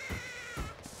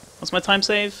 What's my time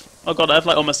save? Oh god, I have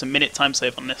like almost a minute time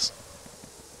save on this.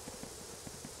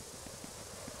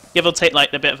 Give or take like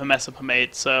the bit of a mess up I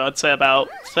made, so I'd say about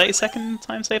 30-second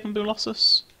time save on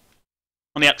Bulossus.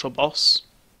 On the actual boss.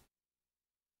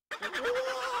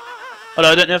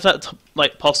 Although I don't know if that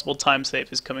like possible time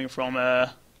save is coming from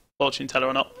Fortune Teller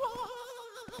or not.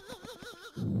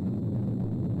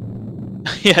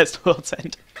 Yeah, it's the world's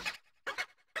end.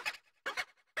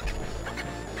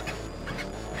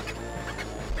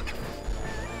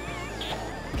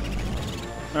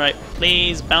 Alright,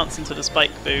 please bounce into the spike,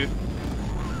 Boo.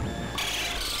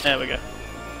 There we go.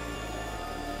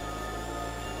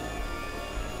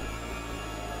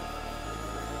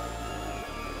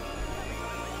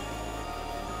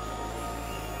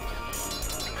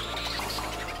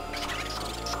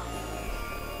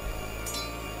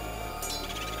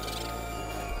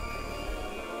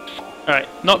 Alright,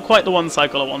 not quite the one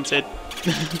cycle I wanted.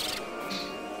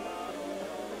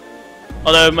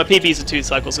 Although my PBs are 2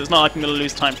 cycles, so it's not like I'm going to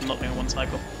lose time from not being 1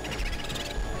 cycle.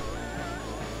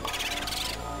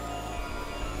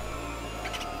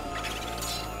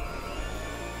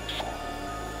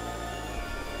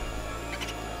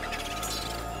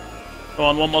 Go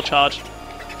on, 1 more charge.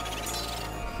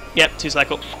 Yep, 2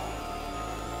 cycle.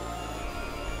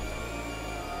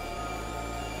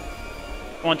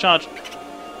 Come on, charge.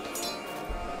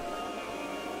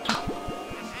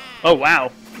 Oh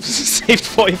wow. Saved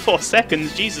 44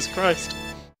 seconds, Jesus Christ.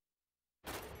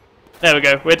 There we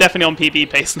go, we're definitely on PB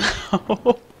pace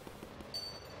now.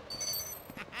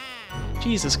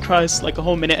 Jesus Christ, like a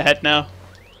whole minute ahead now.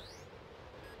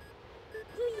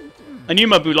 I knew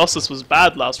my Bulossus was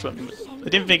bad last run, but I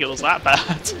didn't think it was that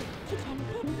bad.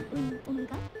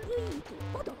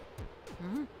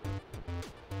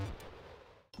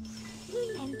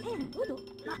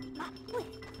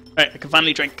 Right, I can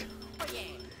finally drink.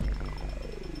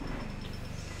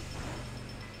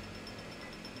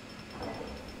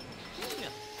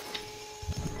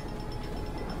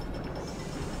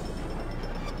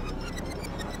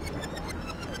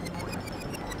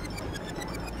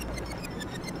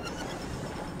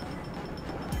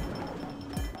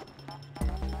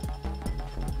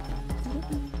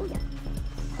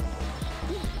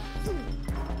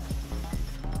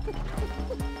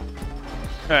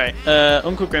 Alright,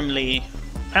 Uncle Grimly.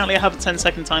 Apparently I have a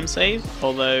 10-second time save,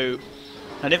 although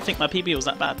I didn't think my PB was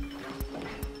that bad.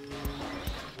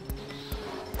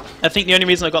 I think the only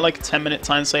reason I got like a 10-minute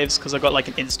time save is because I got like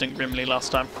an instant Grimly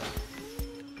last time.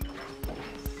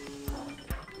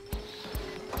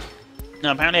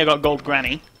 Now apparently I got Gold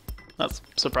Granny. That's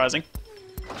surprising.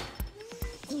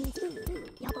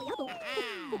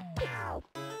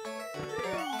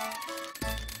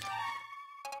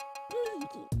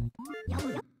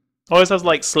 Always has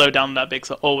like slow down that big,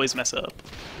 so I always mess it up.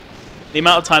 The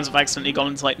amount of times I've accidentally gone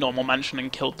into like normal mansion and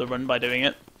killed the run by doing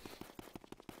it.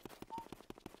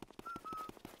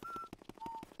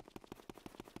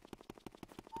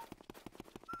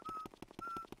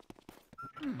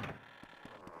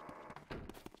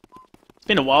 It's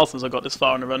been a while since I got this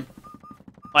far on a run.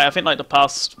 Like, I think like the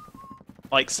past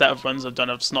like set of runs I've done,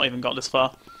 I've just not even got this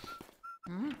far.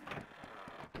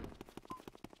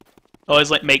 I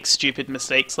always like make stupid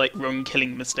mistakes, like run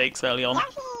killing mistakes early on.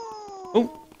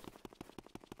 Oh,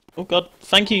 oh god!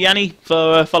 Thank you, Yanni,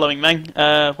 for following, man.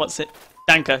 What's it?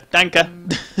 Danke, danke.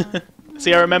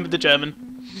 See, I remembered the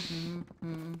German.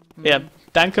 Yeah,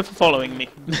 danke for following me.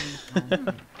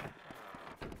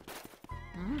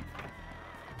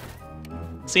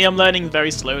 See, I'm learning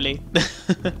very slowly.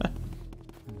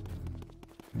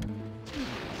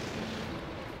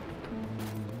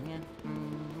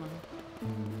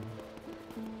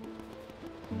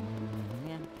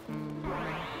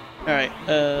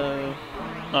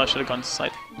 Oh, I should have gone to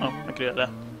side. Oh, I could do it there.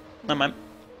 Never mind.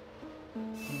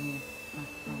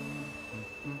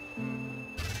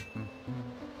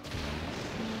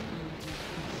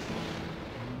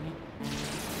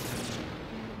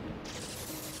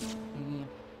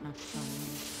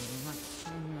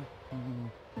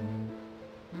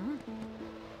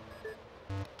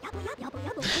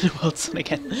 Wilson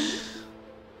again.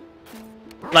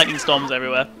 Lightning storms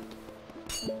everywhere.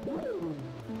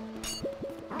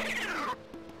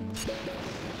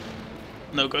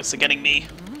 No ghosts are getting me.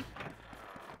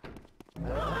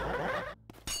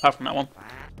 Apart from that one.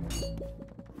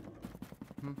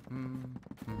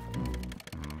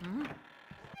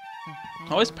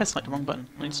 I always press like the wrong button.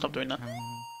 I need to stop doing that.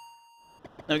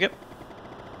 There we go.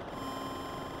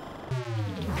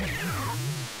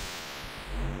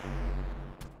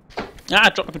 Ah, I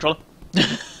dropped the controller.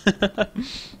 That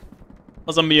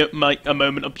was a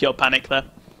moment of pure panic there.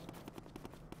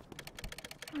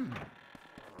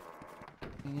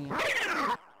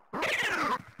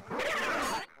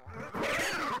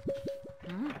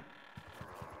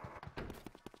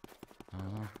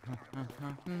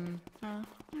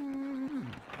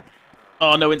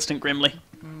 Oh, no instant Grimly.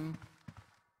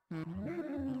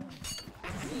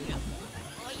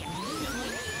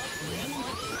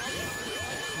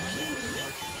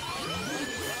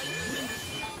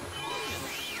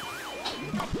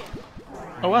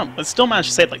 Oh wow, I still managed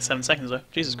to save like 7 seconds though.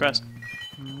 Jesus Christ.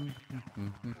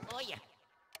 Oh yeah.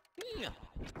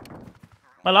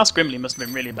 My last Grimly must have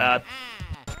been really bad.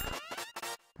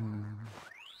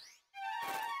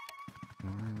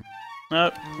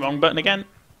 No, wrong button again.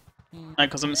 And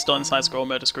because I'm still in side scroll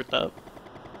mode, I screwed that up.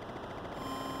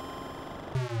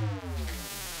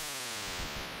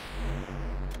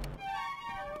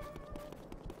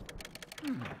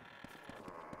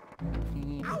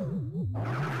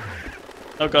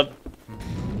 Oh god.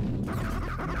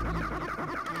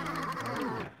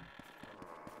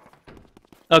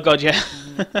 Oh god, yeah.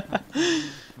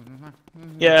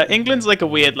 Yeah, England's like a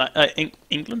weird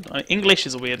English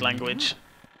is a weird language.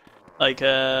 Like,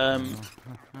 oh,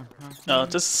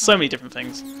 just so many different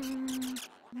things.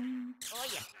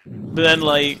 But then,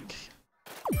 like,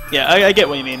 yeah, I get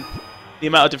what you mean. The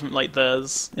amount of different, like,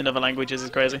 there's in other languages is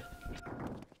crazy.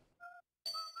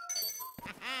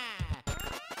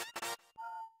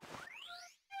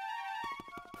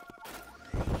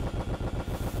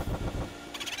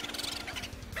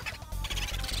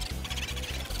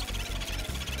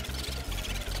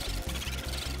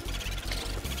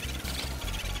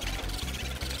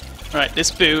 Alright,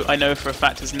 this boo I know for a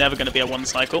fact is never going to be a one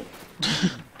cycle.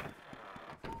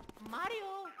 Mario.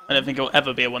 I don't think it'll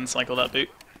ever be a one cycle, that boot.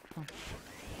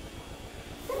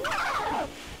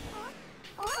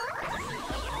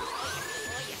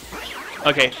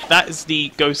 Okay, that is the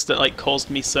ghost that like caused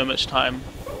me so much time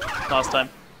last time.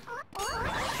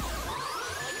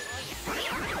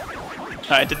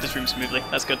 Alright, I did this room smoothly,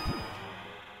 that's good.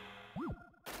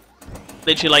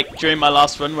 Literally, like, during my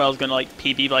last run where I was gonna, like,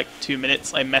 PB for, like, 2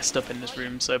 minutes, I messed up in this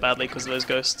room so badly because of those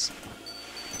ghosts.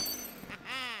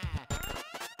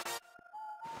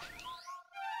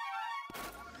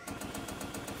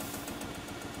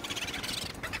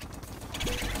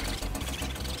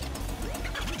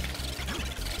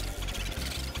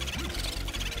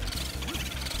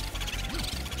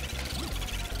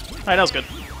 Alright, that was good.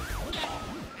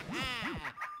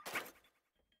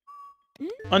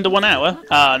 Under 1 hour?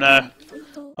 Ah, no.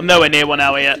 I'm nowhere near 1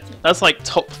 hour yet. That's like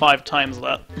top 5 times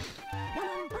that.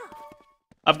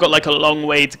 I've got like a long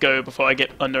way to go before I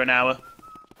get under an hour.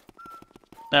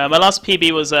 My last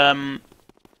PB was, no,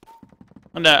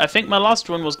 I think my last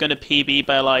run was going to PB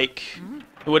by like,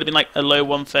 it would have been like a low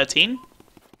 113.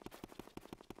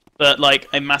 But like,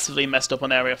 I massively messed up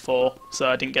on area 4, so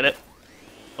I didn't get it.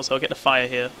 Also, I'll get the fire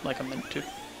here, like I meant to.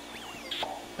 There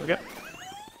we go.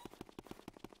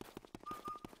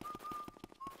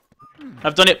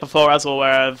 I've done it before as well,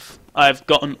 where I've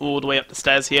gotten all the way up the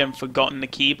stairs here and forgotten the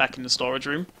key back in the storage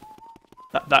room.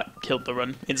 That killed the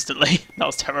run instantly. That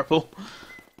was terrible.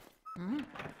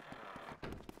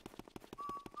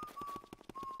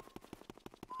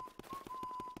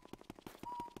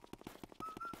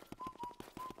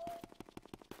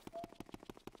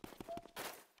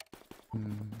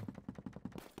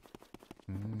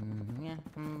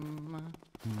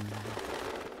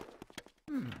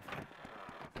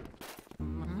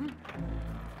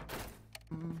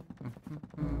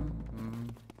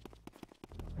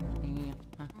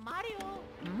 Mario.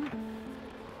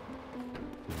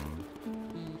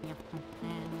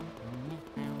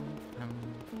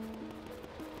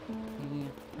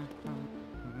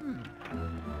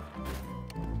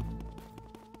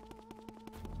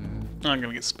 I'm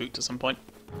gonna get spooked at some point.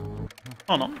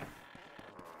 Or not.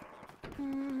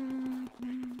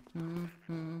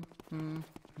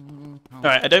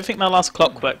 Alright, I don't think my last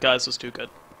Clockwork guys was too good,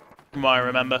 from what I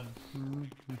remember.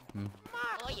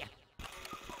 Oh yeah.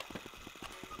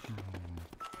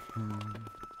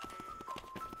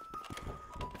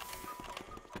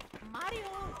 Mario.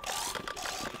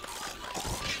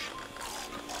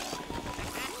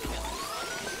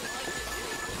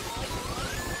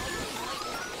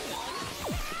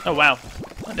 Oh wow,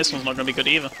 and this one's not gonna be good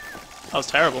either. That was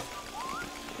terrible.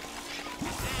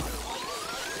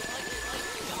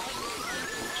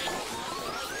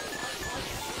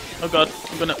 Oh god,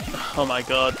 I'm gonna... Oh my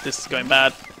god, this is going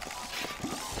bad.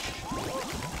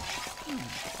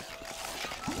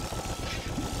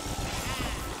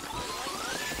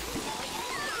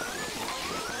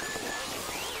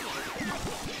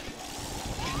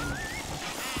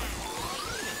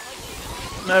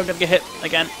 No, I'm gonna get hit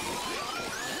again.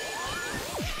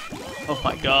 Oh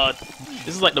my god.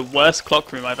 This is like the worst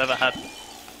clock room I've ever had.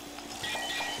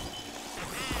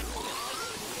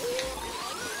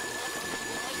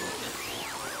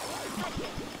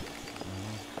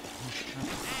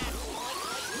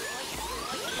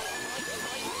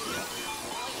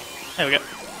 There we go.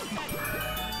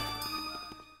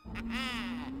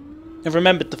 I've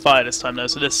remembered the fire this time though,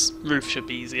 so this roof should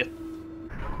be easier.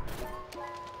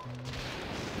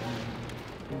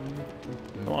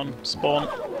 Come on, spawn.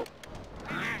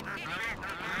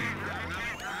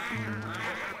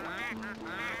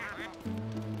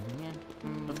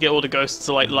 Let's get all the ghosts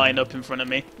to like line up in front of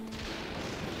me.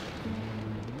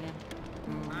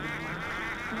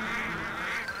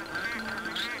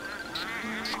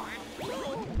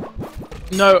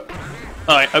 No.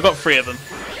 Alright, I got 3 of them.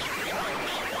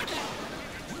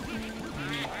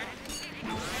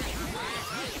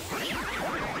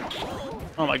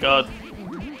 Oh my god.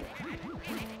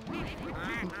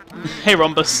 Hey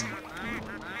Rhombus.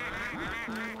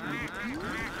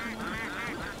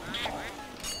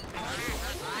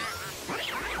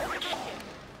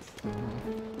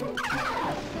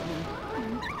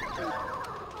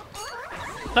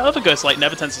 That other ghost like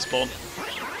never tends to spawn.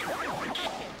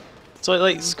 So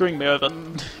like screwing me over.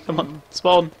 Come on,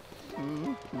 spawn.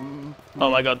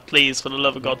 Oh my god, please, for the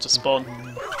love of god, just spawn.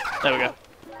 There we go.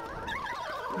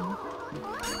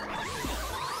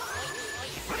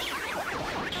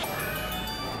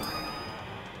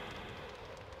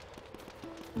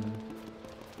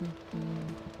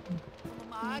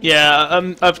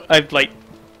 Yeah, I've like,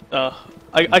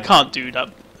 I can't do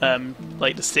that,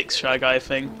 like the 6 Shy Guy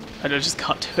thing. I just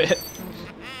can't do it.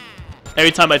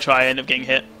 Every time I try, I end up getting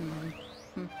hit.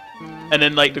 And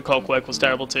then like the Clockwork was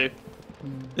terrible too.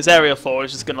 This area 4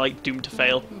 is just gonna like doomed to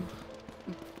fail.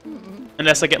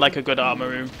 Unless I get like a good armor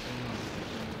room.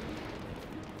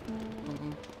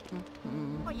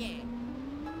 Oh yeah.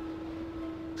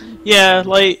 Yeah,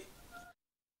 like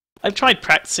I've tried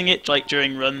practicing it like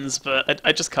during runs, but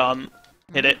I just can't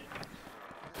hit it.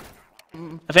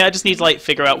 I think I just need to like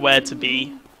figure out where to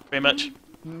be, pretty much.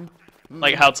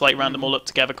 Like how to like round them all up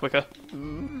together quicker.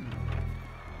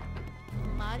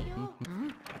 Mario.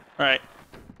 Alright.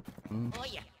 Oh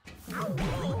yeah.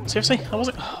 Seriously? I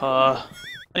wasn't... I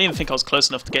didn't even think I was close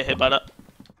enough to get hit by that.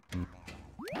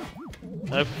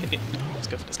 No, hit me. Let's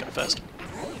go for this guy first.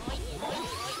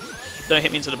 Don't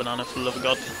hit me into the banana, for the love of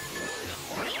God.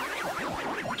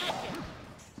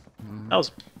 That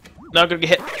was... Now I'm gonna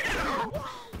get hit.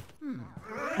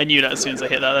 I knew that as soon as I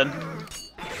hit that then.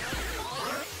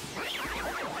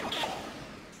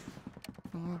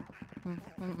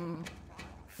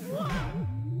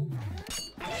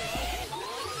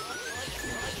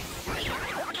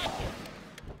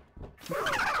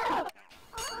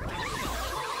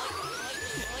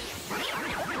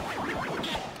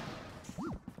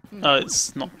 Oh,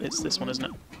 it's not. It's this one, isn't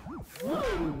it?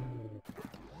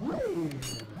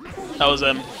 That was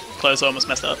close. I almost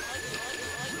messed up.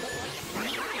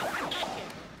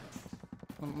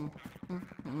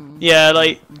 Yeah,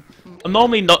 like I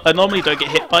normally don't get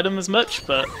hit by them as much,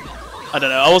 but I don't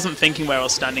know. I wasn't thinking where I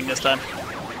was standing this time.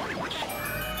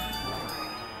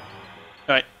 All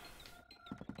right.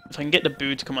 If I can get the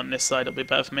boo to come on this side, it'll be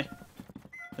better for me.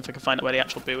 If I can find out where the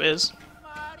actual boo is.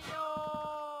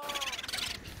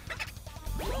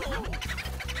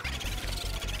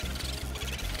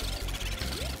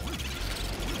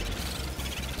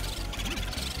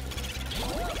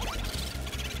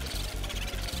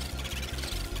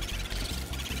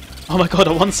 Oh my god,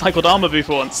 I one-cycled Armor Boo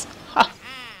for once. Ha!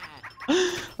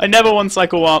 I never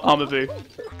one-cycle Armor Boo.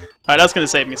 Alright, that's gonna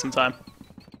save me some time.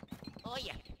 Oh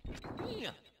yeah.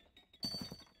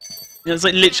 It's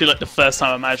like literally like the first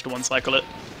time I managed to one-cycle it.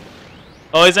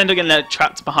 I always end up getting like,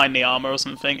 trapped behind the armor or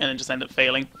something, and then just end up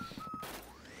failing.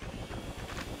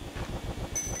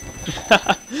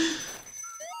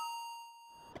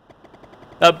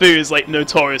 That boo is like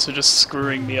notorious for just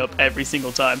screwing me up every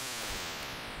single time.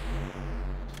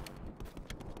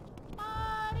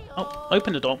 Oh,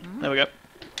 open the door. There we go.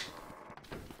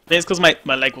 Maybe it's because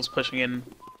my leg was pushing in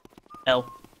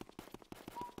L.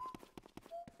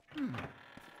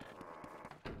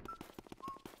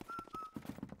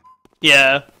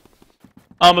 Yeah.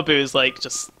 Armor boo is like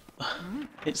just...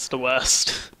 It's the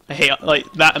worst. I hate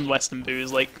like that, and Western boo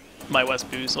is like my worst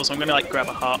boos. Also, I'm gonna like grab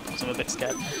a heart because I'm a bit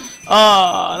scared.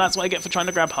 Ah, that's what I get for trying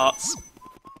to grab hearts.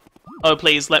 Oh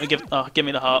please, let me give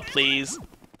me the heart, please.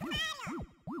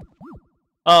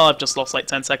 Oh, I've just lost like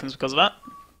 10 seconds because of that.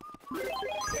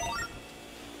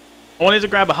 I wanted to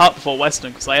grab a heart before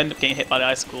Western because I end up getting hit by the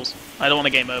icicles. I don't want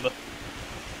a game over.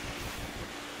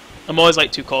 I'm always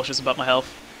like too cautious about my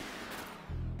health.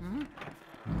 I'm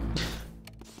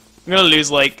gonna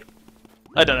lose like,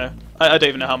 I don't know. I don't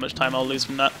even know how much time I'll lose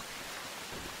from that.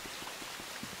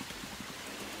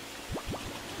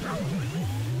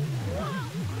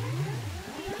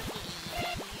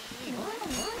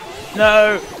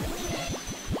 No!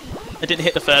 I didn't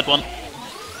hit the third one.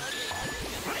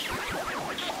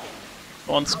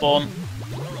 Go on, spawn.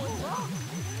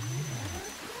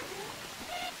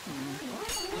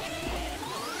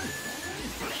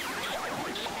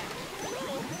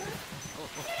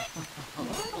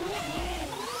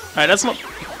 Alright, that's not...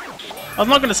 I'm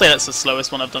not going to say that's the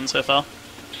slowest one I've done so far.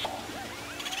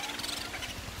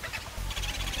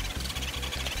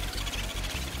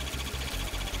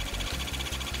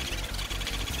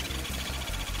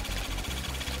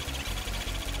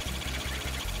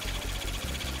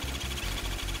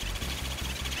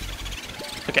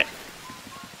 Okay.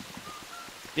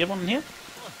 Do you have one in here?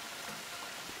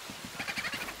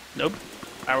 Nope.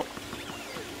 Barrel.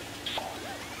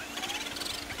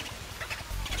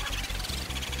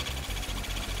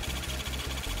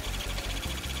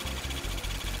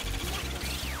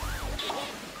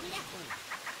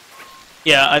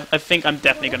 Yeah, I think I'm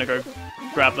definitely going to go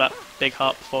grab that big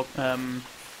heart before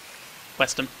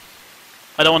Western.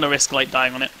 I don't want to risk like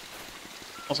dying on it.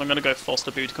 Also, I'm going to go force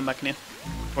the boo to come back in here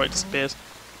before it disappears.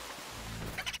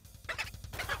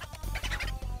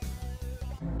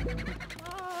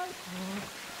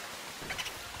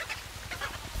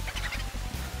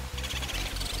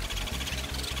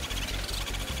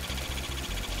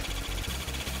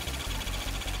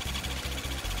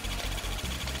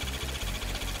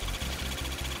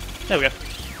 There we go.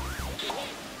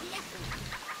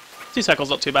 2 cycles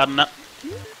not too bad on that.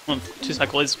 Well, 2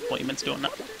 cycle is what you meant to do on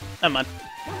that. Never mind.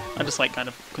 I'm just like kind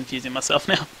of confusing myself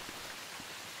now.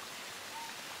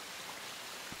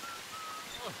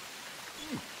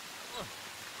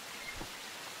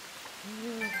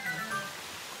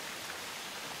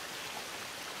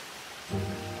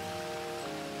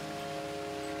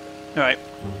 Alright.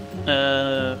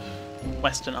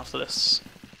 Western after this.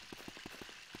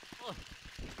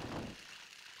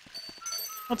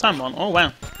 What time on? Oh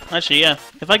wow. Actually, yeah.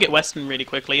 If I get Western really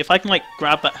quickly, if I can like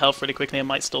grab that health really quickly, I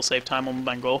might still save time on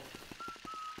Bangor.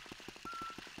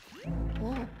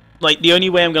 Like, the only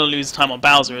way I'm going to lose time on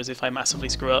Bowser is if I massively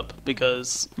screw up,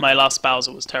 because my last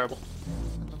Bowser was terrible.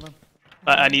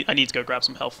 I need to go grab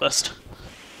some health first.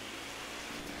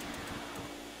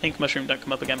 Pink mushroom, don't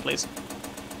come up again, please.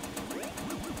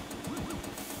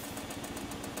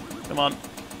 Come on.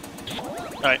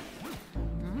 Alright.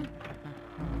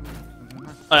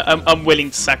 I'm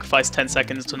willing to sacrifice 10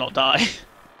 seconds to not die.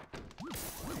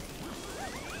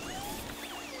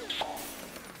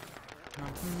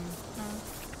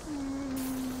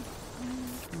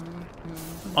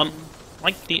 On,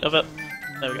 like the other...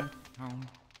 There we go.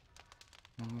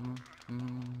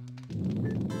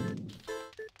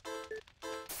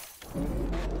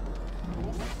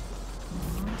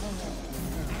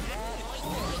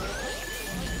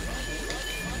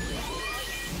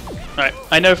 Alright,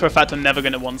 I know for a fact I'm never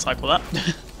going to one-cycle that.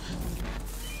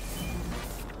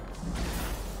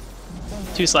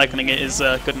 2 cycling it is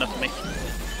good enough for me.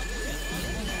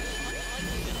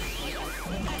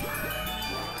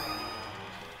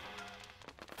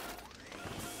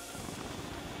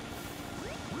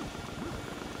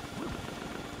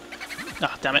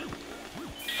 Ah, damn it.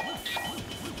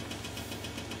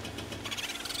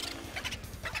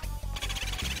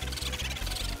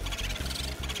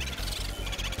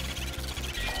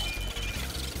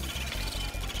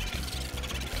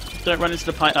 Don't run into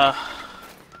the pipe. Oh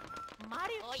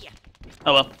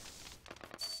well.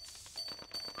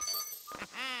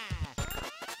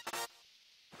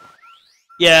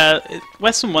 Yeah,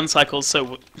 Western one cycle is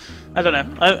so I don't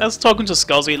know. I was talking to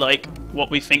Scozzy like what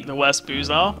we think the worst boos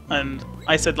are, and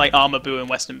I said like Armor Boo and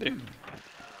Western Boo.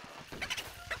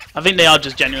 I think they are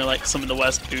just genuinely like some of the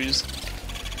worst boos.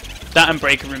 That and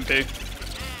Breaker Room Boo.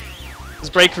 Because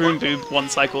Breaker Room Boo one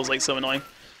cycle is like so annoying.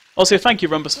 Also, thank you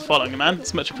Rumbus for following, man.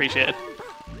 It's much appreciated.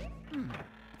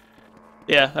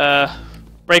 Yeah,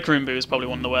 Breaker Room Boo is probably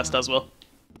one of the worst as well.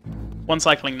 One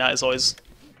cycling that is always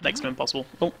next to impossible.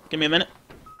 Oh, give me a minute.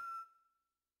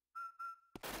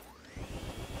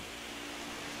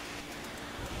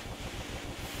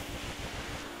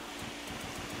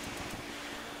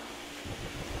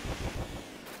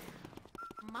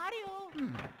 Mario.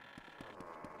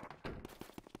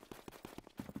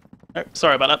 Oh,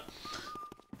 sorry about that.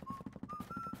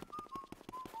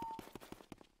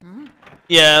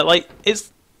 Yeah, like,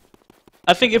 it's...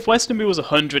 I think if Western Boo was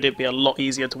 100, it'd be a lot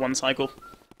easier to one cycle.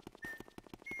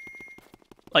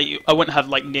 Like, I wouldn't have,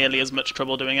 like, nearly as much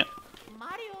trouble doing it.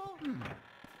 Mario.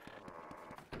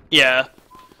 Yeah.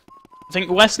 I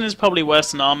think Western is probably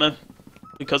worse than Armor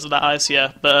because of that ice,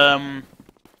 yeah. But, I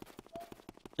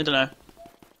don't know.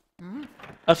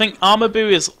 I think Armor Boo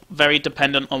is very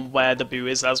dependent on where the Boo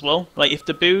is as well. Like, if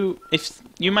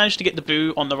you manage to get the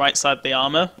Boo on the right side of the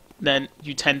armor, then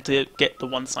you tend to get the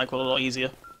one cycle a lot easier.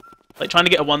 Like, trying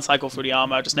to get a one cycle through the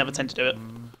armor, I just never tend to do it.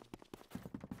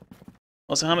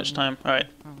 Also, how much time? Alright.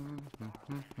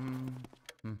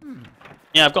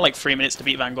 Yeah, I've got like 3 minutes to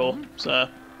beat Van Gogh, so...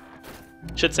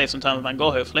 should save some time with Van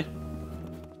Gogh, hopefully.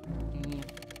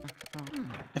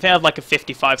 I think I have like a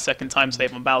 55-second time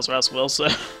save on Bowser as well, so...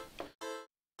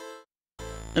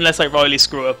 Unless I royally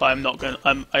screw up, I'm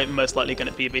most likely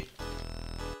gonna PB.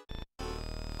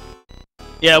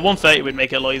 Yeah, 130 would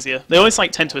make it a lot easier. They always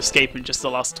like tend to escape in just the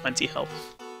last 20 health.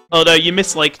 Although you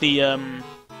missed like the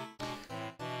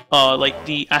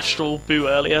the Astral Boo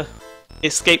earlier. It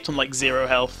escaped on like 0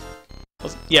 health.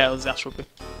 Yeah, it was the Astral Boo.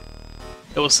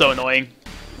 It was so annoying.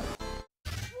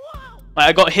 Like,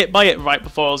 I got hit by it right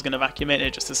before I was gonna vacuum it and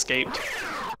it just escaped.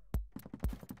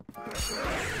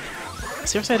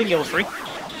 Seriously, I didn't get all 3?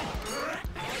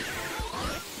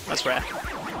 That's rare.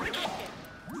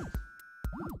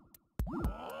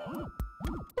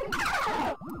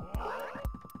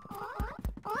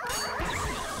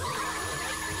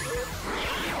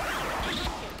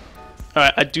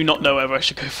 Alright, I do not know whether I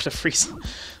should go for the freeze,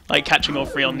 like catching all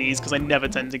 3 on these, because I never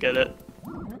tend to get it.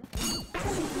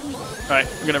 Alright,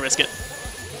 I'm gonna risk it.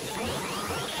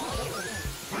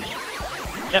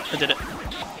 Yep, I did it.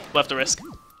 We'll have to risk.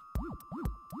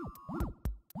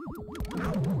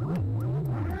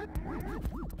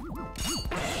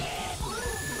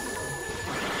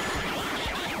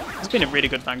 It's been a really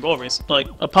good Van Gogh race, like,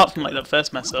 apart from like that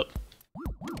first mess up.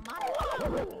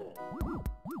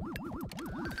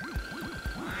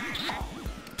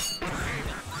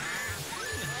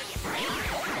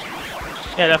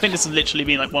 Yeah, I think this has literally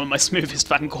been like one of my smoothest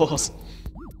Van Goghs.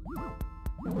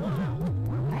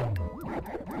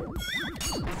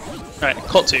 Alright,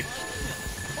 caught 2.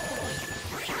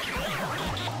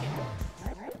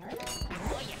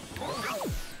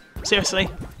 Seriously?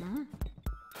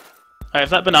 Alright, if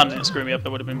that banana didn't screw me up,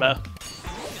 that would have been better.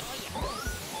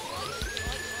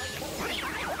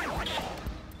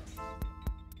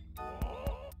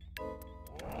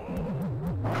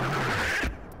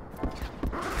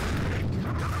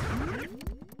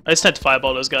 I just tend to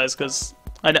fireball those guys because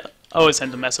I always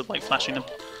tend to mess up like flashing them.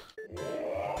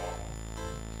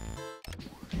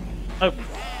 Oh.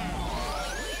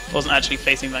 Wasn't actually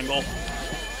facing Van Gogh.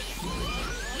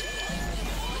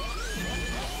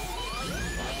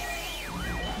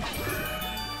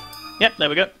 Yep, there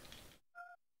we go.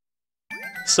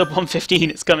 Sub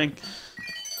 115, it's coming.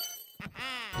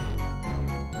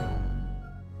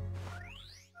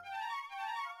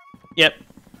 Yep,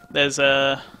 there's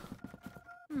a...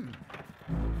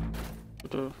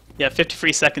 yeah,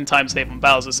 53-second time save on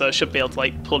Bowser, so I should be able to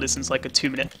like pull this into like a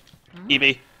 2-minute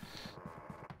EB.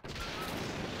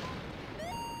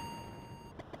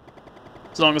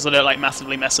 As long as I don't like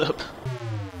massively mess up.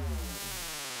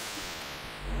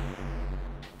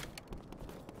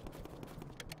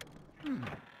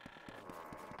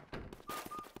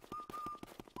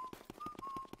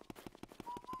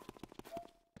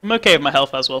 I'm okay with my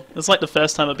health as well. It's like the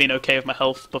first time I've been okay with my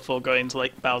health before going to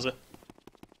like Bowser.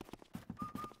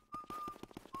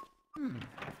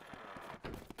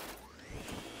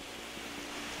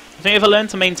 I think if I learn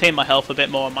to maintain my health a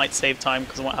bit more, I might save time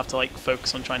because I won't have to like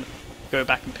focus on trying to go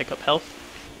back and pick up health.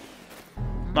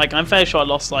 Like, I'm fairly sure I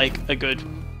lost like a good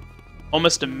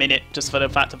almost a minute just for the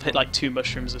fact I've hit like 2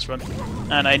 mushrooms this run,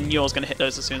 and I knew I was going to hit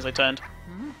those as soon as I turned.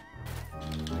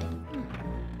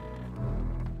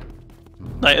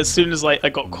 Like, as soon as like I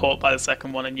got caught by the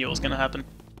second one, I knew it was gonna happen.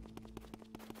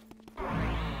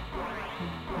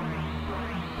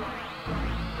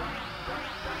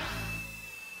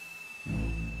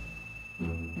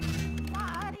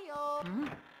 Mario.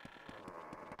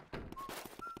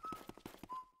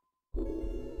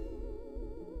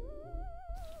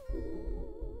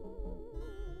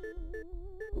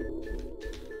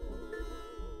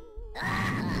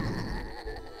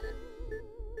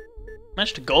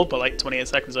 Managed to gold by like 28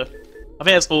 seconds though. I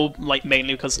think that's all like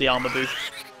mainly because of the armor booth.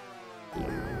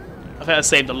 I think I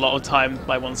saved a lot of time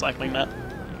by one cycling that.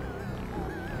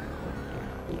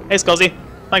 Hey Scozzy,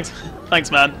 thanks, thanks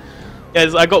man.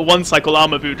 Yeah, I got one cycle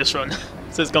armor boot this run,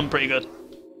 so it's gone pretty good.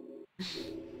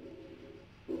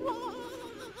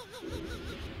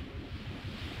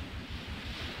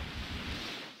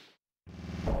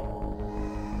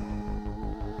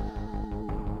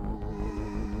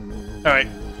 Alright.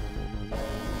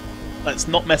 Let's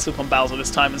not mess up on Bowser this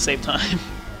time and save time.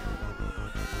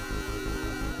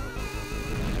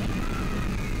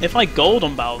 If I gold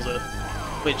on Bowser,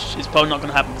 which is probably not going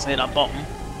to happen because I hit that bottom.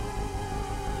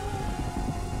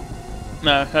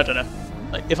 No, I don't know.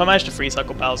 Like, if I manage to free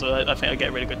cycle Bowser, I think I'll get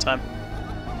a really good time.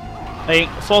 I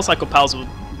think 4 cycle Bowser would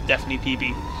definitely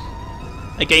PB.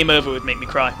 A game over would make me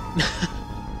cry.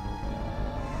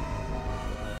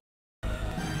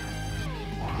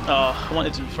 Oh, I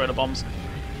wanted to throw the bombs.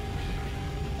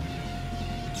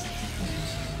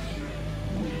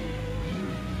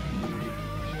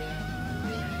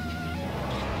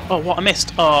 Oh, what I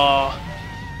missed! Oh.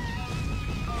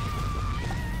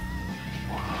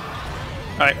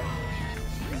 Alright.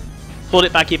 Pulled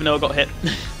it back even though I got hit.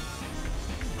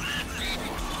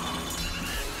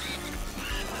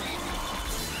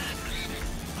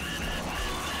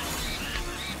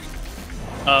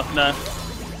 Oh, no.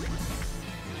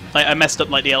 I messed up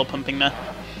like the L pumping there.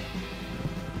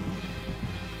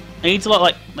 I need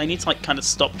to kind of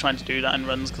stop trying to do that in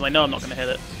runs because I know I'm not going to hit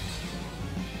it.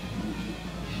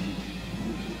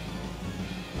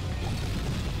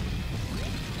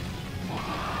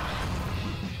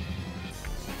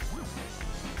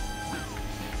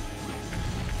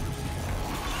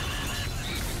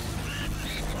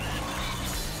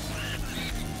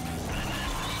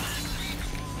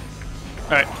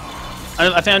 Alright.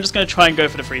 I think I'm just going to try and go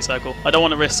for the free cycle. I don't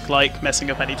want to risk like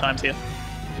messing up any times here.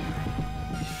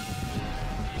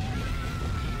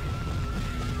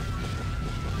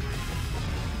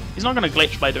 He's not going to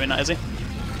glitch by doing that, is he?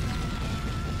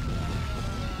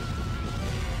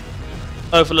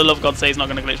 Oh, for the love of God, say he's not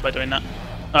going to glitch by doing that.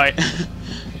 Alright.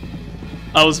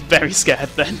 I was very scared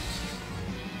then.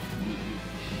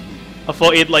 I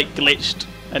thought he'd like glitched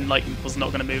and like was not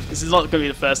going to move. This is not going to be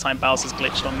the first time Bowser's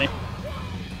glitched on me.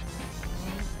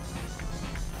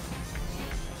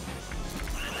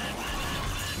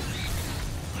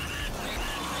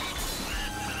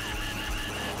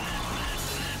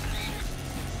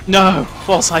 No!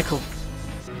 4 cycle!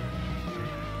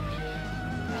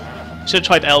 Should have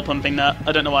tried L pumping that.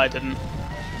 I don't know why I didn't.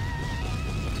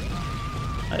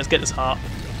 Right, let's get this heart.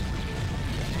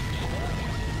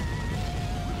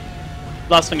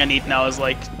 Last thing I need now is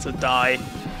like to die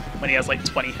when he has like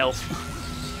 20 health.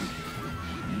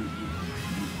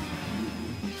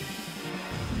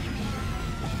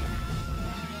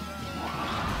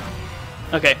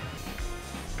 Okay.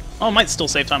 Oh, I might still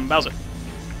save time with Bowser.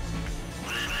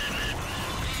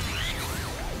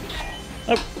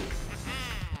 Oh.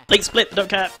 Late split, don't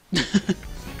care.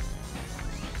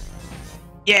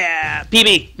 Yeah,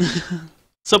 PB.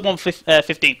 Sub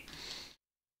 115.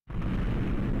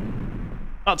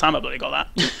 About time I bloody got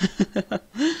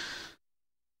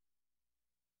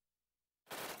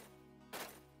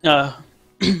that.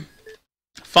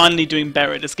 Finally doing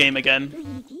better at this game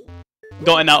again.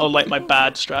 Gotten out of like my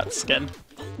bad strats again.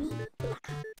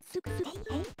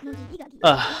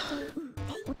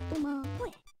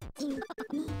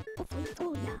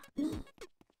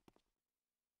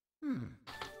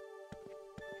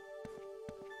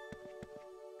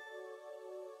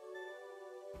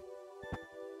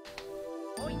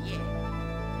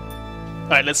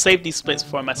 Alright, let's save these splits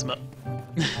before I mess them up.